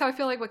 That's how I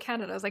feel like with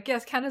Canada. It's like,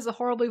 yes, Canada's a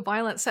horribly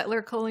violent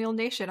settler colonial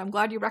nation. I'm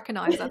glad you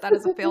recognize that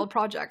is a failed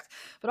project.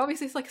 But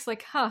obviously it's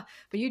like,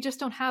 but you just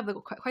don't have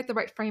quite the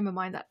right frame of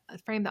mind,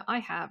 that I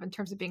have in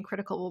terms of being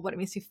critical of what it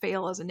means to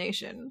fail as a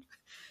nation.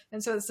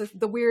 And so it's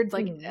the weird,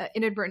 like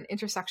inadvertent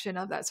intersection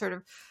of that sort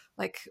of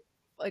like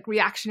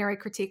reactionary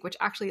critique, which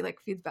actually like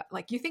feeds back,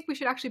 like you think we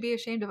should actually be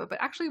ashamed of it, but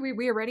actually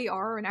we already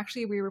are. And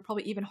actually we were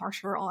probably even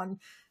harsher on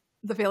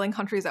the failing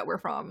countries that we're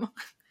from.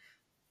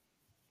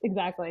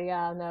 Exactly.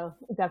 Yeah, no,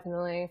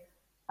 definitely.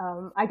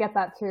 I get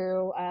that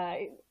too.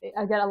 I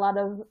get a lot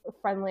of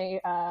friendly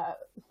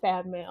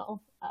fan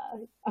mail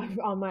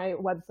on my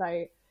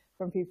website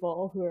from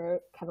people who are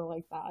kind of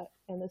like that.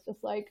 And it's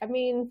just like, I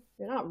mean,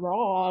 you're not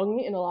wrong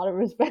in a lot of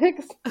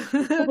respects.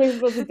 What are we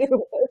supposed to do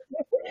with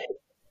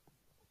it?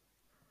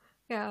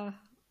 Yeah.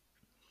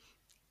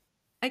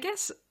 I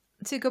guess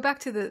to go back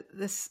to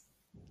this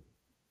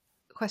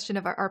question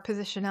of our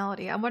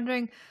positionality, I'm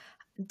wondering,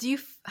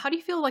 how do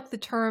you feel like the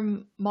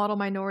term model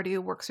minority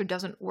works or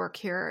doesn't work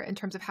here in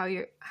terms of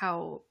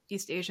how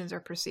East Asians are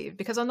perceived?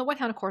 Because on the one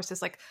hand, of course,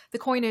 it's like the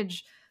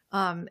coinage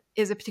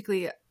is a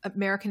particularly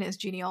Americanist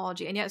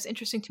genealogy, and yet it's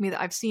interesting to me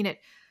that I've seen it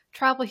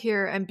travel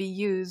here and be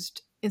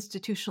used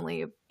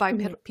institutionally by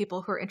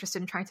people who are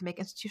interested in trying to make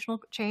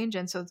institutional change,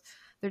 and so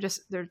they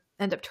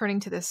end up turning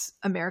to this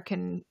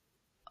American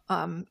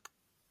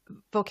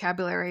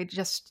vocabulary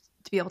just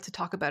to be able to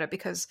talk about it,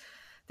 because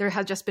there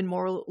has just been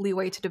more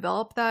leeway to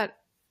develop that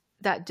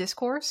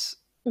discourse.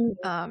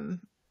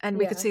 And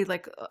we could see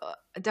like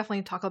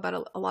definitely talk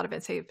about a lot of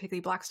it, say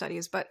particularly Black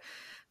studies, but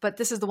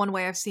this is the one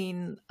way I've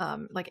seen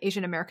like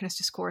Asian Americanist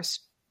discourse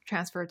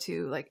transfer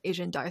to like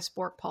Asian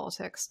diasporic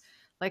politics.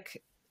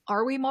 Like,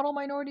 are we model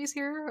minorities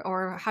here,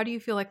 or how do you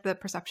feel like the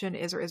perception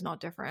is or is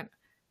not different?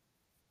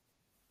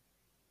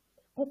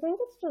 I think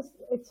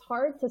it's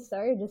hard to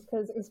say, just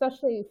because,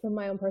 especially from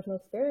my own personal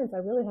experience, I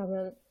really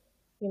haven't,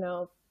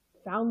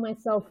 found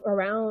myself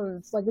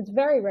around, like, it's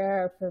very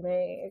rare for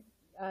me,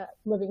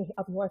 living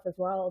up north as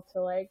well,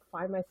 to like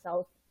find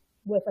myself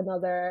with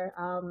another,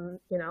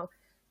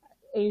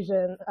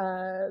 Asian,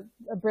 a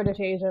British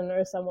Asian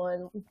or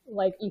someone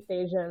like East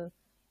Asian.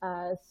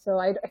 So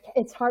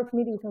it's hard for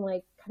me to even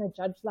like kind of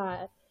judge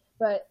that.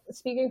 But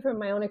speaking from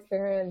my own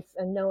experience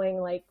and knowing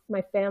like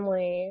my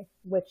family,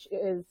 which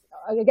is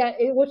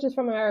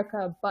from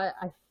America, but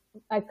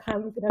I've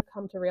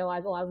come to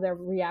realize a lot of their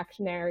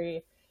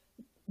reactionary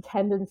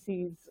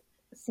tendencies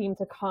seem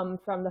to come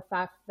from the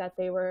fact that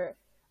they were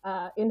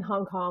in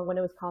Hong Kong when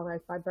it was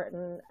colonized by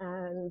Britain,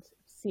 and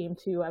seem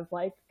to have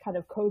like kind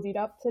of cozied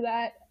up to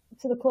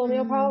the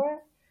colonial power.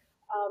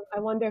 I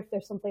wonder if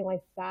there's something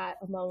like that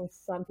among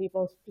some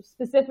people,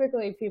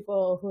 specifically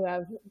people who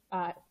have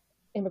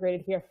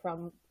immigrated here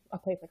from a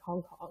place like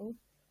Hong Kong.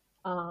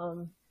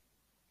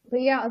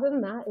 But yeah, other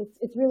than that,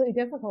 it's really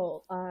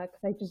difficult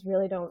because I just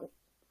really don't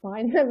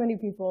find that many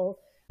people.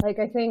 Like,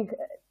 I think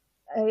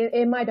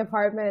in my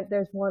department,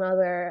 there's one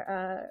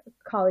other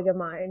colleague of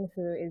mine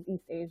who is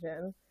East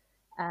Asian,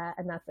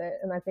 and that's it.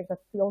 And I think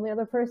that's the only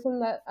other person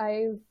that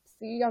I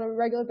see on a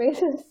regular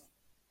basis.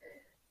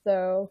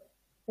 So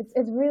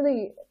it's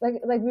really,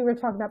 like we were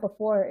talking about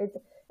before,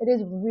 it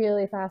is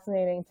really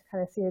fascinating to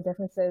kind of see the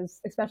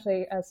differences,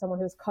 especially as someone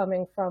who's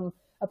coming from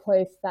a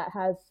place that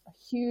has a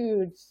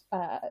huge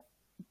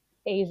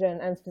Asian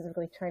and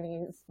specifically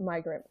Chinese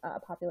migrant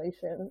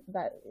population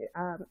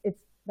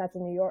that's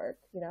in New York,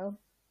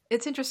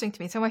 It's interesting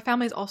to me. So my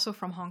family is also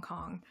from Hong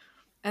Kong,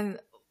 and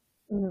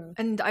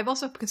I've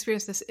also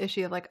experienced this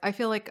issue of like, I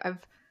feel like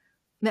I've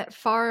met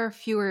far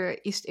fewer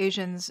East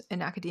Asians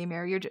in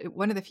academia. You're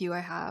one of the few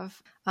I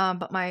have,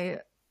 but my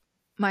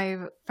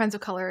friends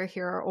of color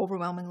here are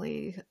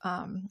overwhelmingly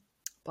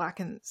Black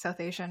and South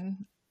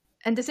Asian.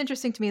 And it's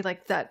interesting to me,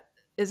 like, that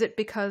is it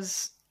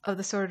because of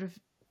the sort of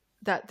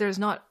that there's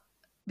not,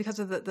 because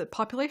of the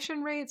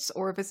population rates,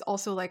 or if it's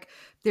also like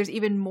there's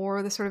even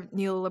more the sort of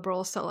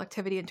neoliberal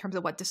selectivity in terms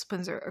of what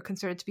disciplines are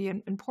considered to be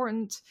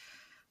important.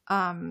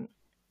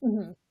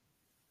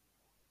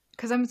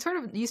 Because I'm sort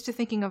of used to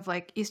thinking of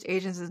like East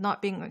Asians as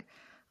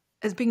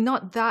being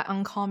not that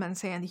uncommon,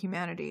 say, in the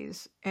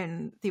humanities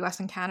in the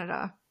US and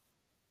Canada.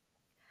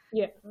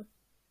 Yeah.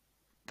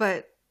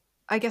 But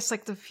I guess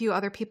like the few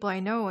other people I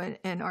know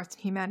in arts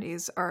and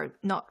humanities are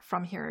not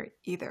from here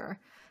either.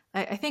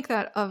 I think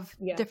that of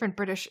different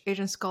British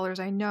Asian scholars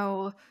I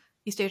know,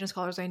 East Asian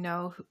scholars I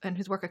know, and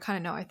whose work I kind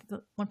of know, I think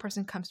the one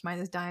person comes to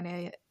mind is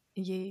Diana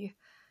Yi.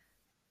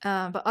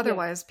 But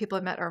otherwise, people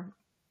I've met are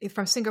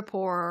from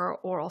Singapore,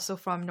 or also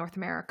from North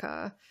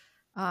America,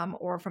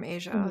 or from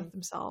Asia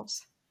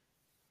themselves.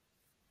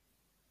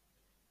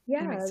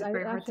 Yeah, that's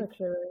actually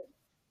sorry.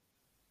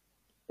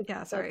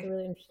 That's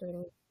really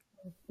interesting.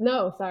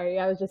 No, sorry,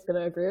 I was just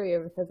going to agree with you,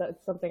 because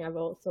that's something I've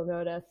also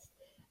noticed,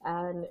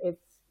 and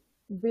it's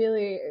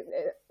really,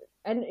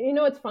 and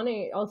what's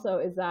funny also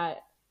is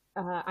that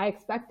I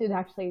expected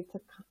actually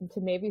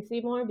to maybe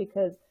see more,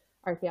 because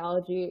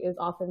archaeology is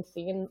often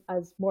seen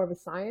as more of a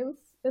science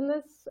in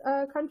this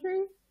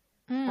country,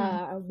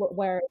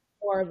 where it's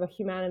more of a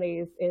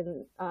humanities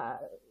in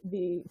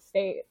the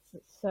States.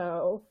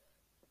 So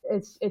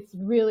it's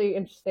really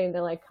interesting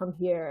to like come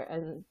here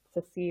and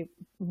to see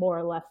more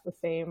or less the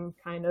same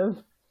kind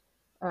of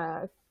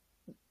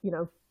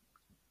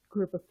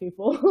group of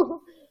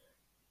people.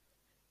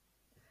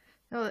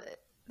 No,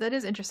 that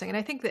is interesting, and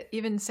I think that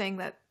even saying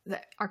that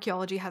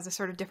archaeology has a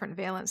sort of different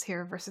valence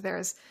here versus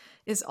theirs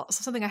is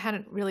also something I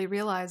hadn't really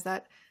realized.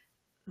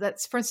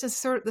 That's, for instance,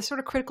 the sort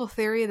of critical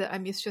theory that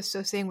I'm used to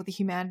associating with the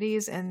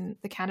humanities in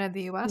the Canada and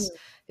the US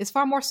is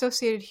far more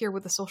associated here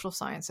with the social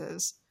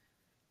sciences.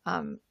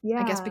 I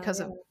guess because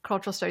of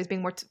cultural studies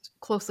being more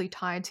closely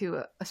tied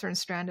to a certain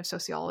strand of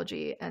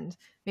sociology, and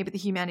maybe the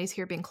humanities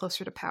here being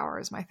closer to power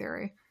is my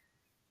theory.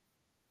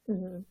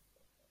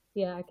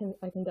 Yeah, I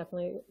can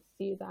definitely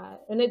see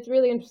that. And it's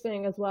really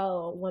interesting as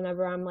well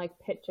whenever I'm like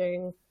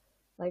pitching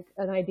like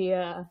an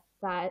idea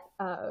that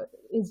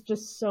is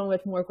just so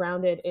much more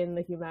grounded in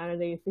the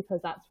humanities,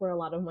 because that's where a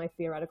lot of my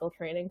theoretical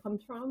training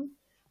comes from.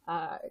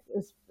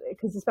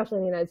 because especially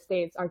in the United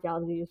States,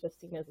 archaeology is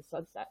just seen as a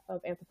subset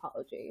of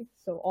anthropology.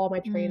 So all my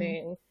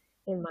training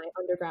in my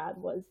undergrad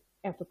was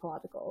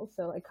anthropological.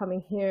 So like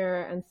coming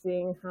here and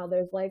seeing how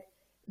there's like,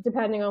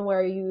 depending on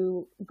where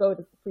you go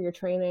for your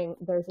training,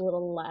 there's a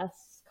little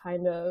less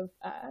kind of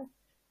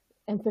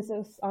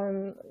emphasis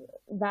on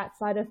that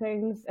side of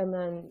things. And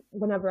then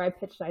whenever I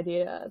pitched an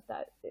idea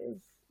that is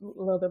a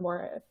little bit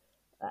more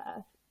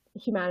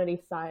humanity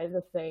side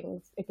of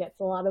things, it gets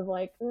a lot of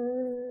like,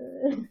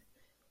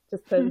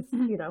 just because,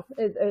 you know,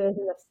 it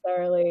isn't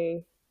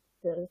necessarily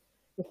the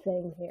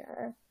thing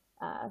here.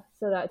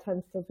 So that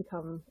tends to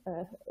become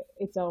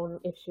its own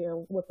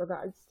issue with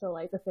regards to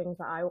like the things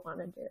that I want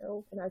to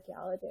do in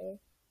archaeology.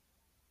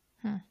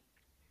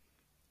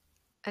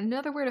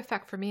 Another weird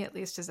effect for me, at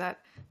least, is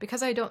that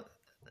because I don't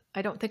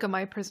think of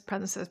my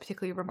presence as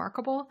particularly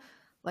remarkable,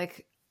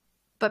 like,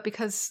 but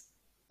because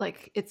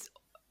like it's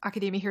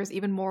academia here is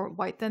even more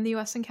white than the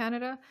US and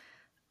Canada,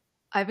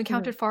 I've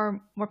encountered far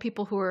more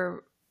people who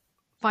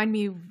find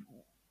me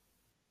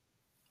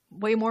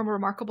way more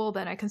remarkable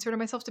than I consider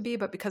myself to be,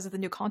 but because of the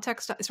new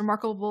context, it's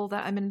remarkable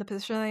that I'm in the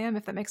position I am,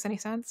 if that makes any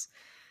sense.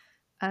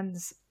 And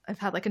I've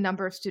had like a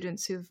number of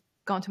students who've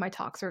gone to my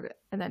talks and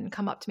then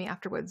come up to me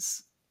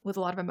afterwards with a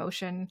lot of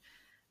emotion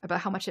about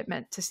how much it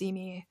meant to see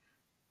me,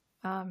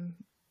 and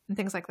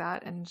things like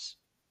that. And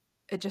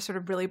it just sort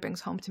of really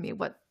brings home to me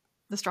what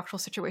the structural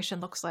situation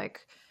looks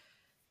like.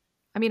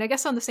 I mean, I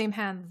guess on the same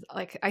hand,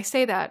 like I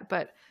say that,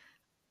 but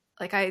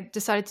like I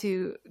decided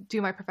to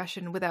do my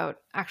profession without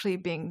actually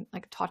being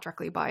like taught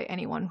directly by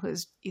anyone who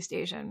is East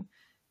Asian.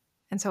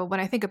 And so when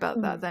I think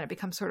about that, then it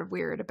becomes sort of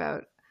weird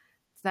about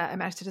that I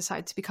managed to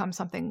decide to become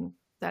something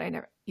that I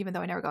never, even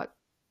though I never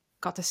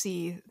got to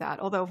see that.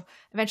 Although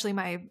eventually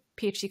my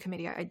PhD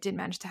committee, I did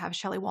manage to have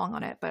Shelley Wong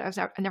on it, but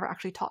I never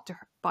actually taught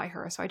by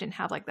her. So I didn't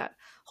have like that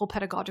whole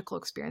pedagogical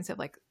experience of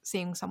like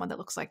seeing someone that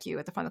looks like you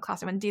at the front of the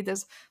classroom. And indeed,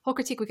 there's a whole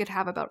critique we could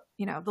have about,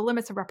 you know, the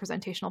limits of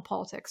representational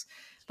politics,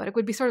 but it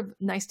would be sort of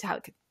nice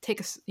to take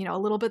a, you know, a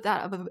little bit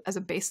as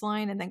a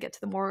baseline and then get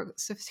to the more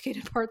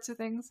sophisticated parts of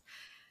things.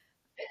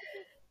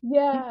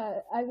 Yeah,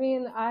 I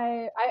mean,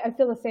 I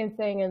feel the same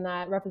thing in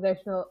that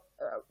representational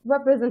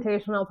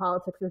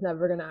politics is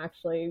never going to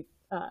actually,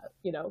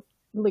 you know,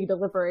 lead to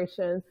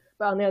liberation.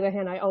 But on the other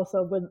hand, I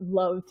also would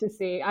love to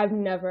see. I've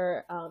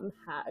never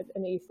had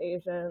an East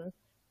Asian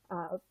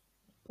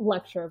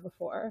lecture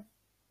before,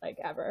 like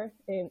ever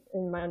in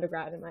my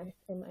undergrad and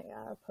in my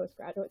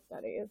postgraduate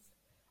studies.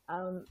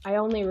 I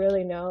only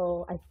really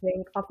know, I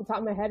think off the top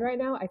of my head right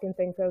now, I can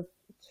think of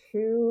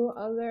 2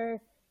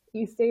 other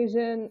East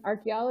Asian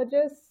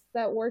archaeologists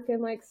that work in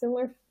like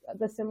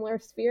the similar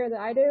sphere that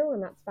I do,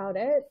 and that's about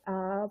it.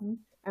 And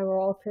we're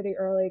all pretty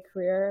early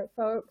career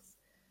folks.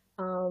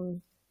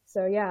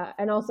 So yeah,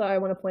 and also I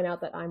want to point out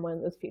that I'm one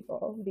of those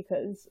people,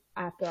 because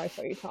after I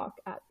saw you talk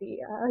at the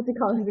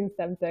decolonizing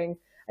STEM thing,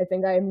 I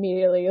think I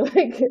immediately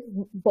like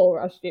bull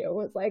rushed you.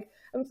 Was like,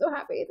 I'm so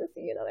happy to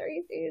see another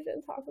East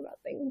Asian talk about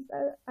things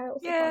that I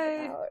also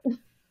talk about.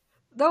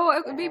 Though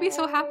it made me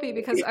so happy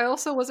because I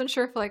also wasn't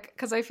sure if like,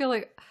 because I feel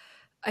like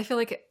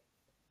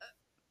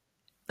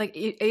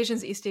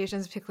Asians, East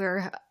Asians in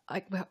particular,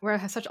 like we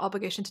have such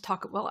obligation to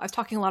talk. Well, I was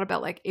talking a lot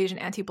about like Asian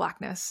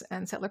anti-Blackness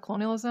and settler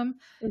colonialism,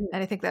 and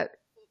I think that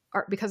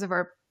because of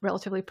our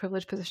relatively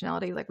privileged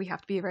positionality, like we have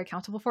to be very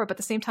accountable for it. But at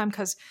the same time,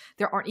 because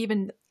there aren't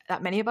even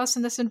that many of us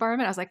in this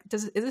environment, I was like,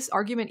 is this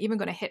argument even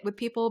going to hit with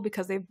people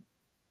because they've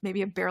maybe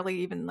have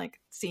barely even like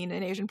seen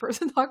an Asian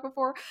person talk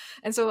before?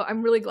 And so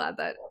I'm really glad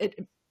that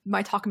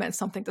my talk meant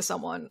something to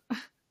someone.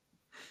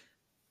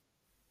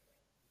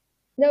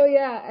 No,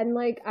 yeah, and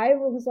like I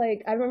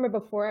remember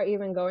before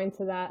even going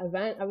to that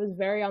event, I was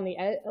very on the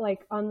edge,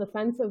 like on the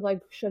fence of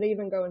like, should I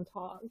even go and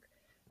talk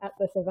at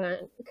this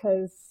event?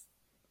 Because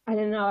I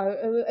didn't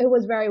know, it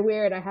was very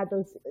weird. I had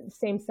those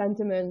same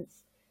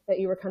sentiments that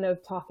you were kind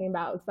of talking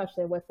about,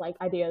 especially with like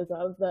ideas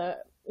of the,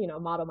 you know,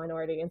 model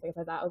minority and things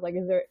like that. I was like,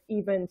 is there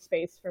even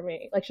space for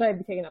me? Like, should I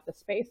be taking up the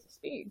space to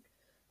speak?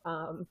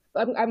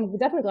 But I'm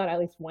definitely glad I at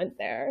least went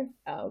there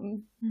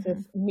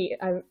to meet.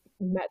 I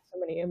met so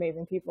many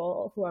amazing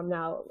people who I'm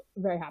now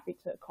very happy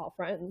to call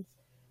friends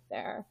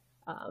there.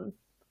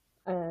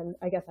 And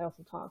I guess I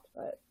also talked,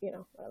 but you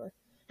know, whatever.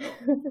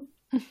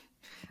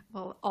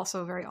 Well,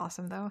 also very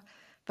awesome though.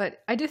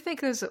 But I do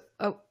think there's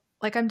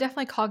like, I'm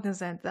definitely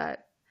cognizant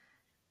that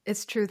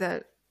it's true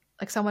that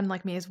like someone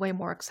like me is way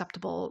more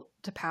acceptable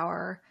to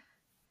power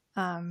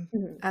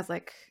as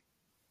like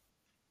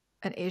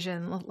an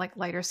Asian, like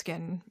lighter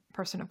skin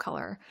person of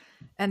color.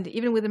 And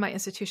even within my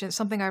institution, it's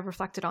something I've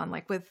reflected on,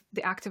 like with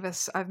the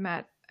activists I've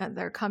met and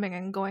they're coming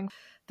and going,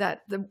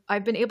 that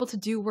I've been able to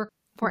do work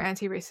for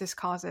anti-racist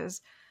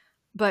causes,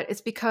 but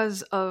it's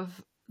because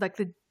of like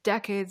the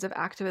decades of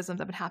activism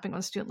that have been happening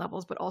on student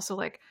levels, but also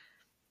like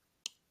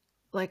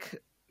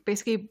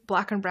basically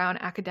Black and brown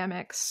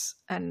academics.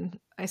 And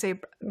I say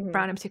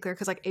brown in particular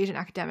because like Asian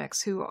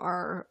academics who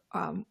are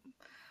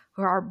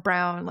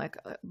brown, like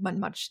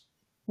much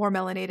more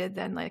melanated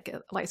than like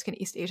a light-skinned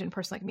East Asian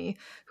person like me,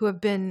 who have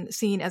been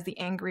seen as the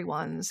angry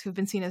ones, who've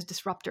been seen as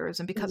disruptors,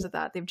 and because of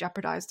that, they've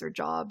jeopardized their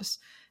jobs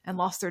and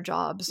lost their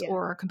jobs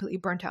or are completely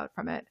burnt out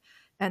from it.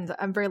 And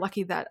I'm very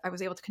lucky that I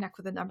was able to connect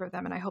with a number of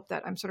them, and I hope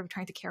that I'm sort of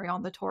trying to carry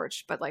on the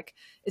torch. But like,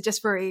 it's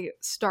just very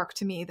stark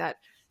to me that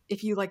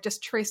if you like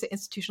just trace the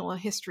institutional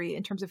history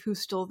in terms of who's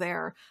still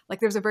there, like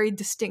there's a very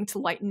distinct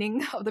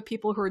lightening of the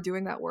people who are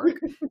doing that work,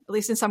 at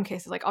least in some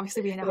cases. Like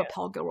obviously we now have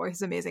Paul Gilroy,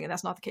 who's amazing, and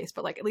that's not the case.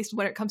 But like, at least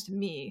when it comes to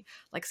me,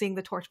 like seeing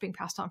the torch being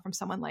passed on from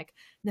someone like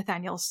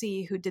Nathaniel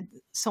C., who did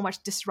so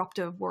much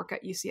disruptive work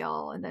at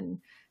UCL and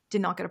then did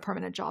not get a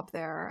permanent job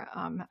there,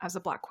 as a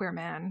Black queer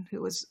man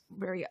who was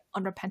very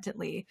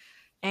unrepentantly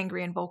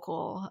angry and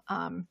vocal.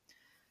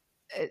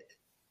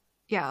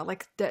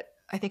 Like that,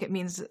 I think it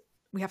means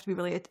we have to be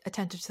really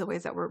attentive to the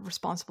ways that we're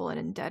responsible and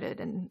indebted,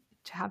 and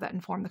to have that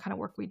inform the kind of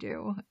work we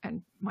do,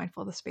 and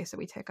mindful of the space that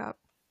we take up.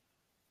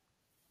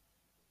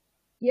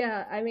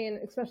 Yeah, I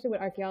mean, especially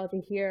with archaeology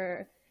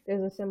here,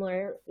 there's a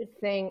similar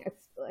thing,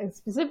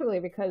 specifically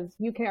because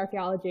UK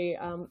archaeology,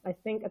 I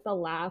think at the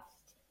last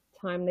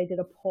time they did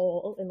a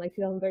poll in like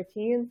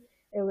 2013,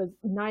 it was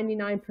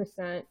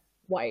 99%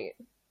 white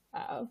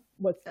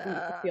was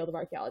the field of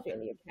archaeology in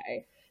the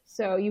UK.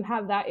 So you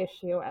have that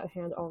issue at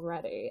hand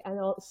already. And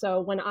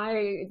also when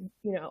I,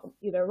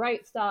 either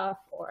write stuff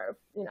or,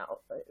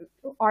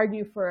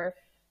 argue for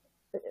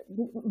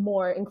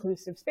more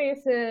inclusive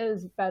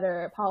spaces,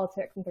 better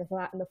politics and things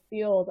like that in the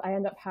field, I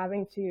end up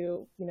having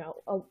to,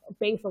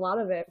 base a lot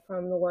of it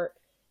from the work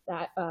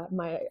that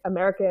my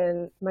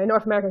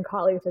North American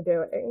colleagues are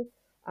doing,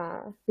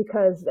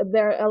 because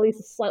they're at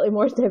least slightly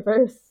more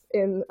diverse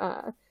in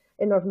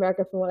North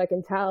America from what I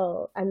can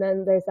tell. And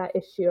then there's that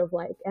issue of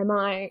like, am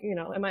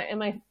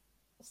I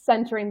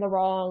centering the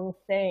wrong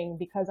thing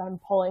because I'm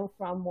pulling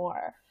from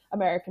more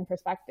American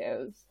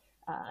perspectives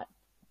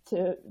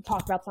to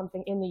talk about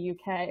something in the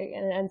UK,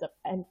 and it ends up,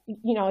 and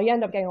you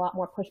end up getting a lot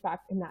more pushback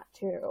in that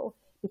too,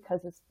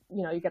 because it's,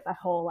 you get that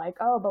whole like,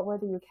 oh, but we're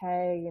the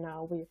UK,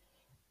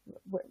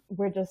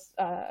 we're just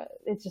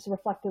it's just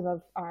reflective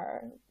of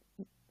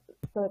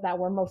that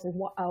we're mostly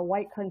a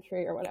white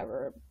country or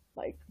whatever.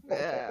 Like,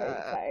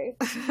 say.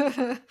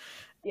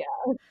 Yeah.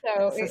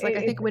 So it's like,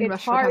 I think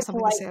Windrush would have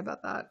something to say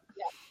about that.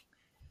 Yeah.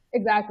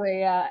 Exactly.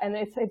 Yeah. And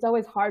it's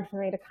always hard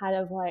for me to kind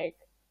of like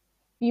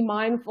be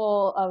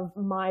mindful of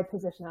my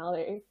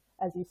positionality,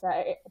 as you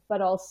say, but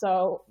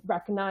also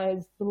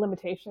recognize the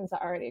limitations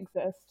that already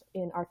exist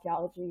in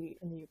archaeology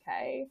in the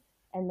UK,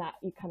 and that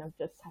you kind of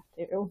just have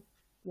to,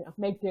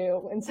 make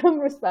do in some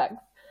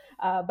respects.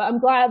 But I'm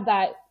glad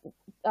that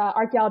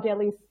archaeology at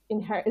least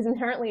is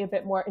inherently a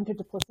bit more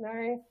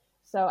interdisciplinary.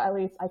 So at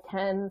least I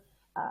can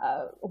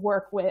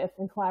work with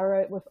and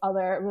collaborate with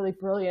other really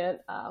brilliant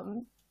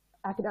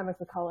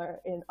academics of color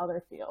in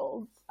other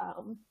fields.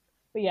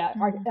 But yeah,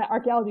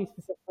 archaeology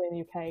specifically in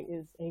the UK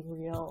is a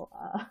real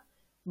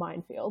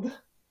minefield.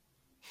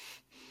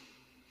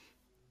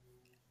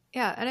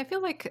 Yeah, and I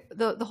feel like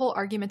the whole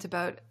argument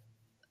about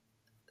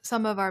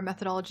some of our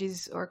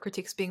methodologies or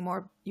critiques being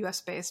more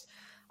US based,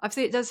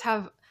 obviously it does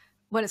have,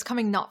 when it's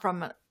coming not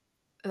from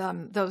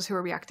those who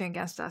are reacting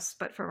against us,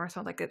 but from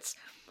ourselves, like it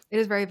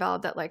is very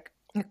valid that like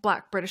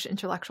Black British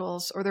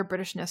intellectuals, or their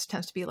Britishness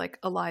tends to be like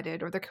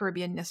elided, or their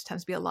Caribbeanness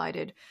tends to be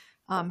elided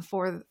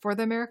for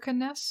the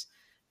Americanness.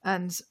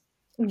 And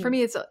for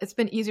me, it's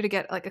been easier to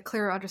get like a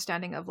clearer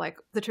understanding of like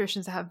the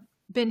traditions that have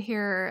been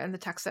here and the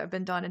texts that have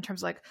been done in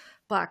terms of like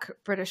Black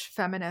British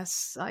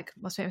feminists, like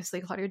most famously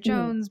Claudia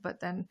Jones, but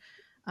then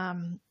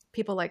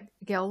people like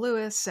Gail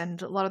Lewis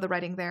and a lot of the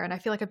writing there. And I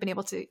feel like I've been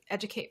able to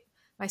educate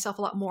myself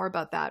a lot more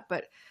about that.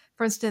 But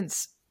for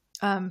instance,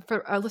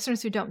 for our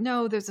listeners who don't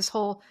know, there's this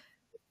whole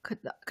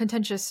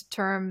contentious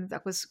term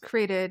that was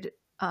created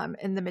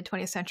in the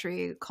mid-20th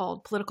century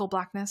called political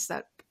blackness,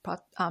 that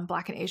brought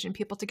Black and Asian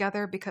people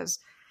together because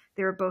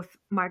they were both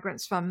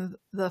migrants from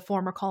the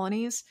former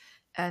colonies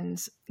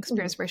and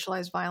experienced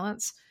racialized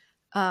violence.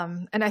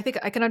 And I think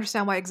I can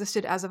understand why it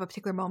existed as of a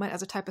particular moment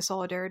as a type of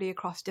solidarity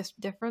across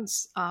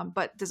difference.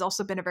 But there's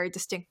also been a very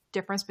distinct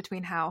difference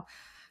between how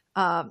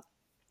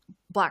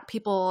Black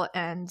people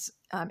and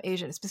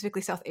Asian,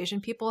 specifically South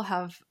Asian people,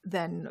 have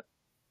then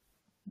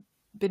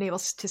been able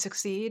to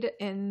succeed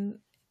in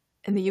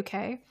the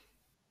UK.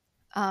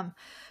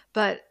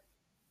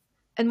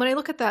 And when I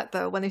look at that,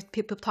 though, when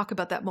people talk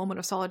about that moment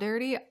of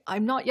solidarity,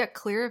 I'm not yet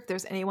clear if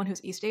there's anyone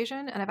who's East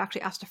Asian. And I've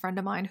actually asked a friend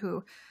of mine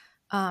who,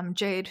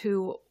 Jade,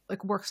 who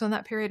like works on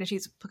that period, and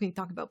she's talking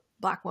about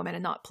Black women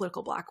and not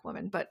political Black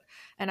women.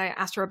 And I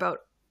asked her about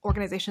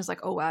organizations like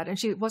OAD, and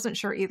she wasn't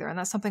sure either. And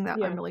that's something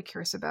that I'm really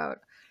curious about.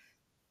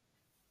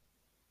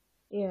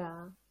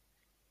 Yeah.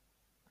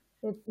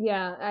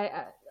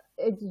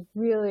 It's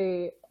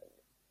really,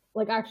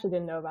 like, I actually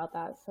didn't know about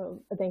that.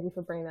 So thank you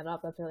for bringing that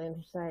up. That's really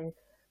interesting.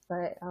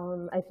 But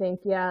I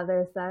think,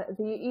 there's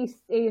the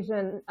East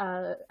Asian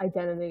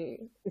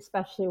identity,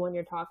 especially when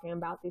you're talking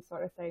about these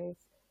sort of things,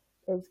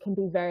 can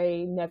be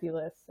very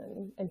nebulous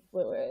and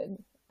fluid.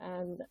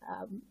 And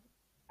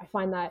I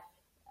find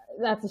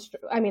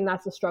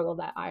that's a struggle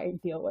that I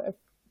deal with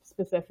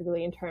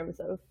specifically in terms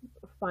of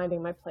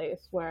finding my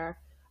place, where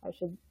I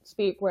should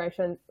speak, where I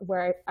shouldn't,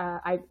 where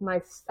I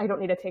don't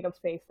need to take up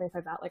space, things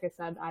like that. Like I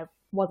said, I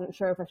wasn't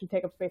sure if I should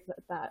take up space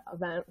at that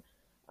event.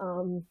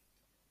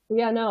 But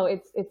yeah, no,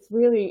 it's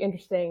really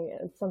interesting.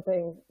 It's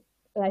something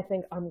that I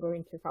think I'm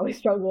going to probably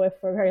struggle with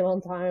for a very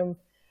long time.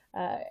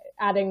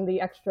 Adding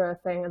the extra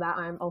thing that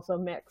I'm also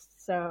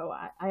mixed, so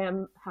I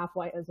am half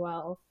white as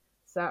well.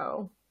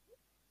 So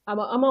I'm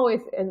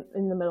always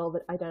in the middle of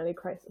the identity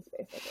crisis,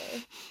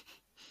 basically.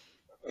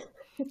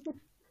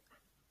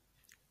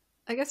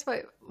 I guess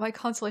my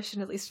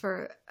consolation, at least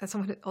for as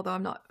someone, although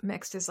I'm not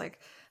mixed, is like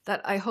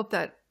that I hope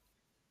that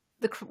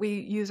we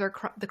use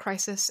the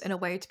crisis in a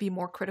way to be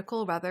more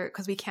critical, rather,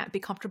 because we can't be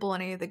comfortable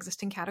in any of the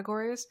existing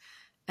categories.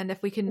 And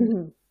if we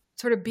can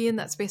sort of be in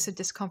that space of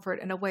discomfort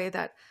in a way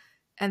that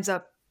ends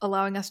up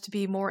allowing us to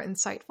be more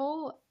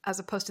insightful, as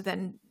opposed to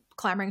then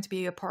clamoring to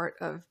be a part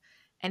of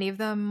any of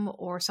them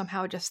or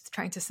somehow just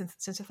trying to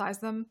synthesize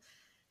them.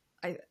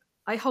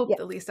 I hope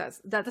at least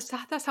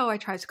that's how I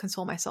try to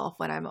console myself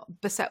when I'm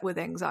beset with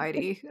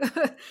anxiety.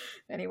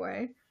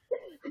 Anyway.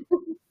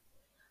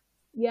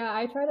 Yeah,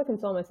 I try to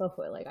console myself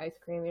with like ice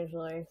cream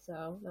usually,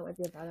 so that might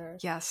be better.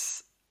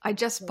 Yes. I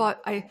just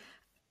bought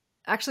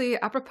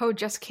actually, apropos,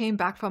 just came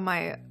back from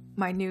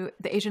the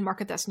Asian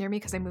market that's near me,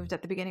 because I moved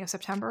at the beginning of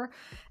September,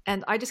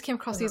 and I just came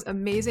across these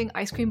amazing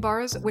ice cream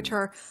bars, which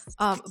are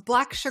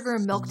black sugar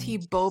milk tea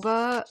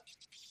boba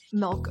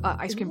milk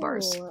ice cream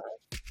bars.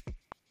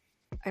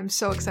 I'm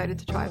so excited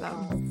to try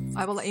them.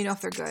 I will let you know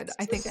if they're good.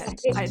 I think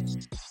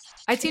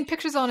I'd seen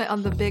pictures on it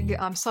on the big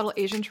Subtle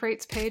Asian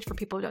Traits page. For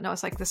people who don't know,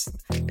 it's like this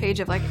page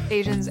of like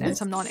Asians and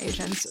some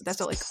non-Asians that's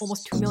like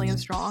almost 2 million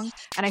strong.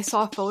 And I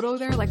saw a photo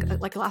there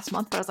like last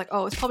month, but I was like,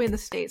 oh, it's probably in the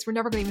States. We're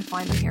never going to even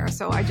find them here.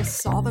 So I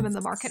just saw them in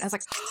the market. And I was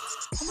like,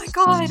 oh my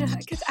God,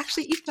 I get to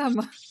actually eat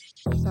them.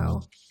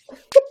 So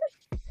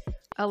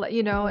I'll let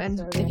you know.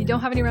 And if you don't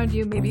have any around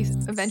you, maybe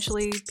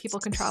eventually people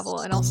can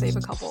travel, and I'll save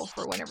a couple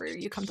for whenever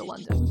you come to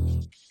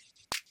London.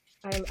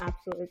 I am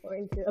absolutely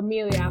going to.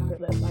 Immediately after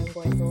this, I'm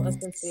going to look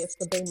and see if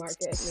the big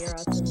market near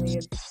us in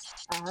Leeds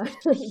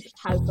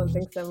has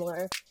something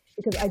similar,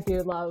 because I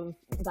do love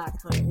that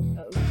kind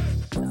of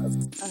stuff.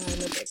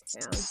 I'm a big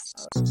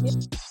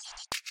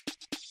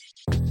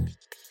fan.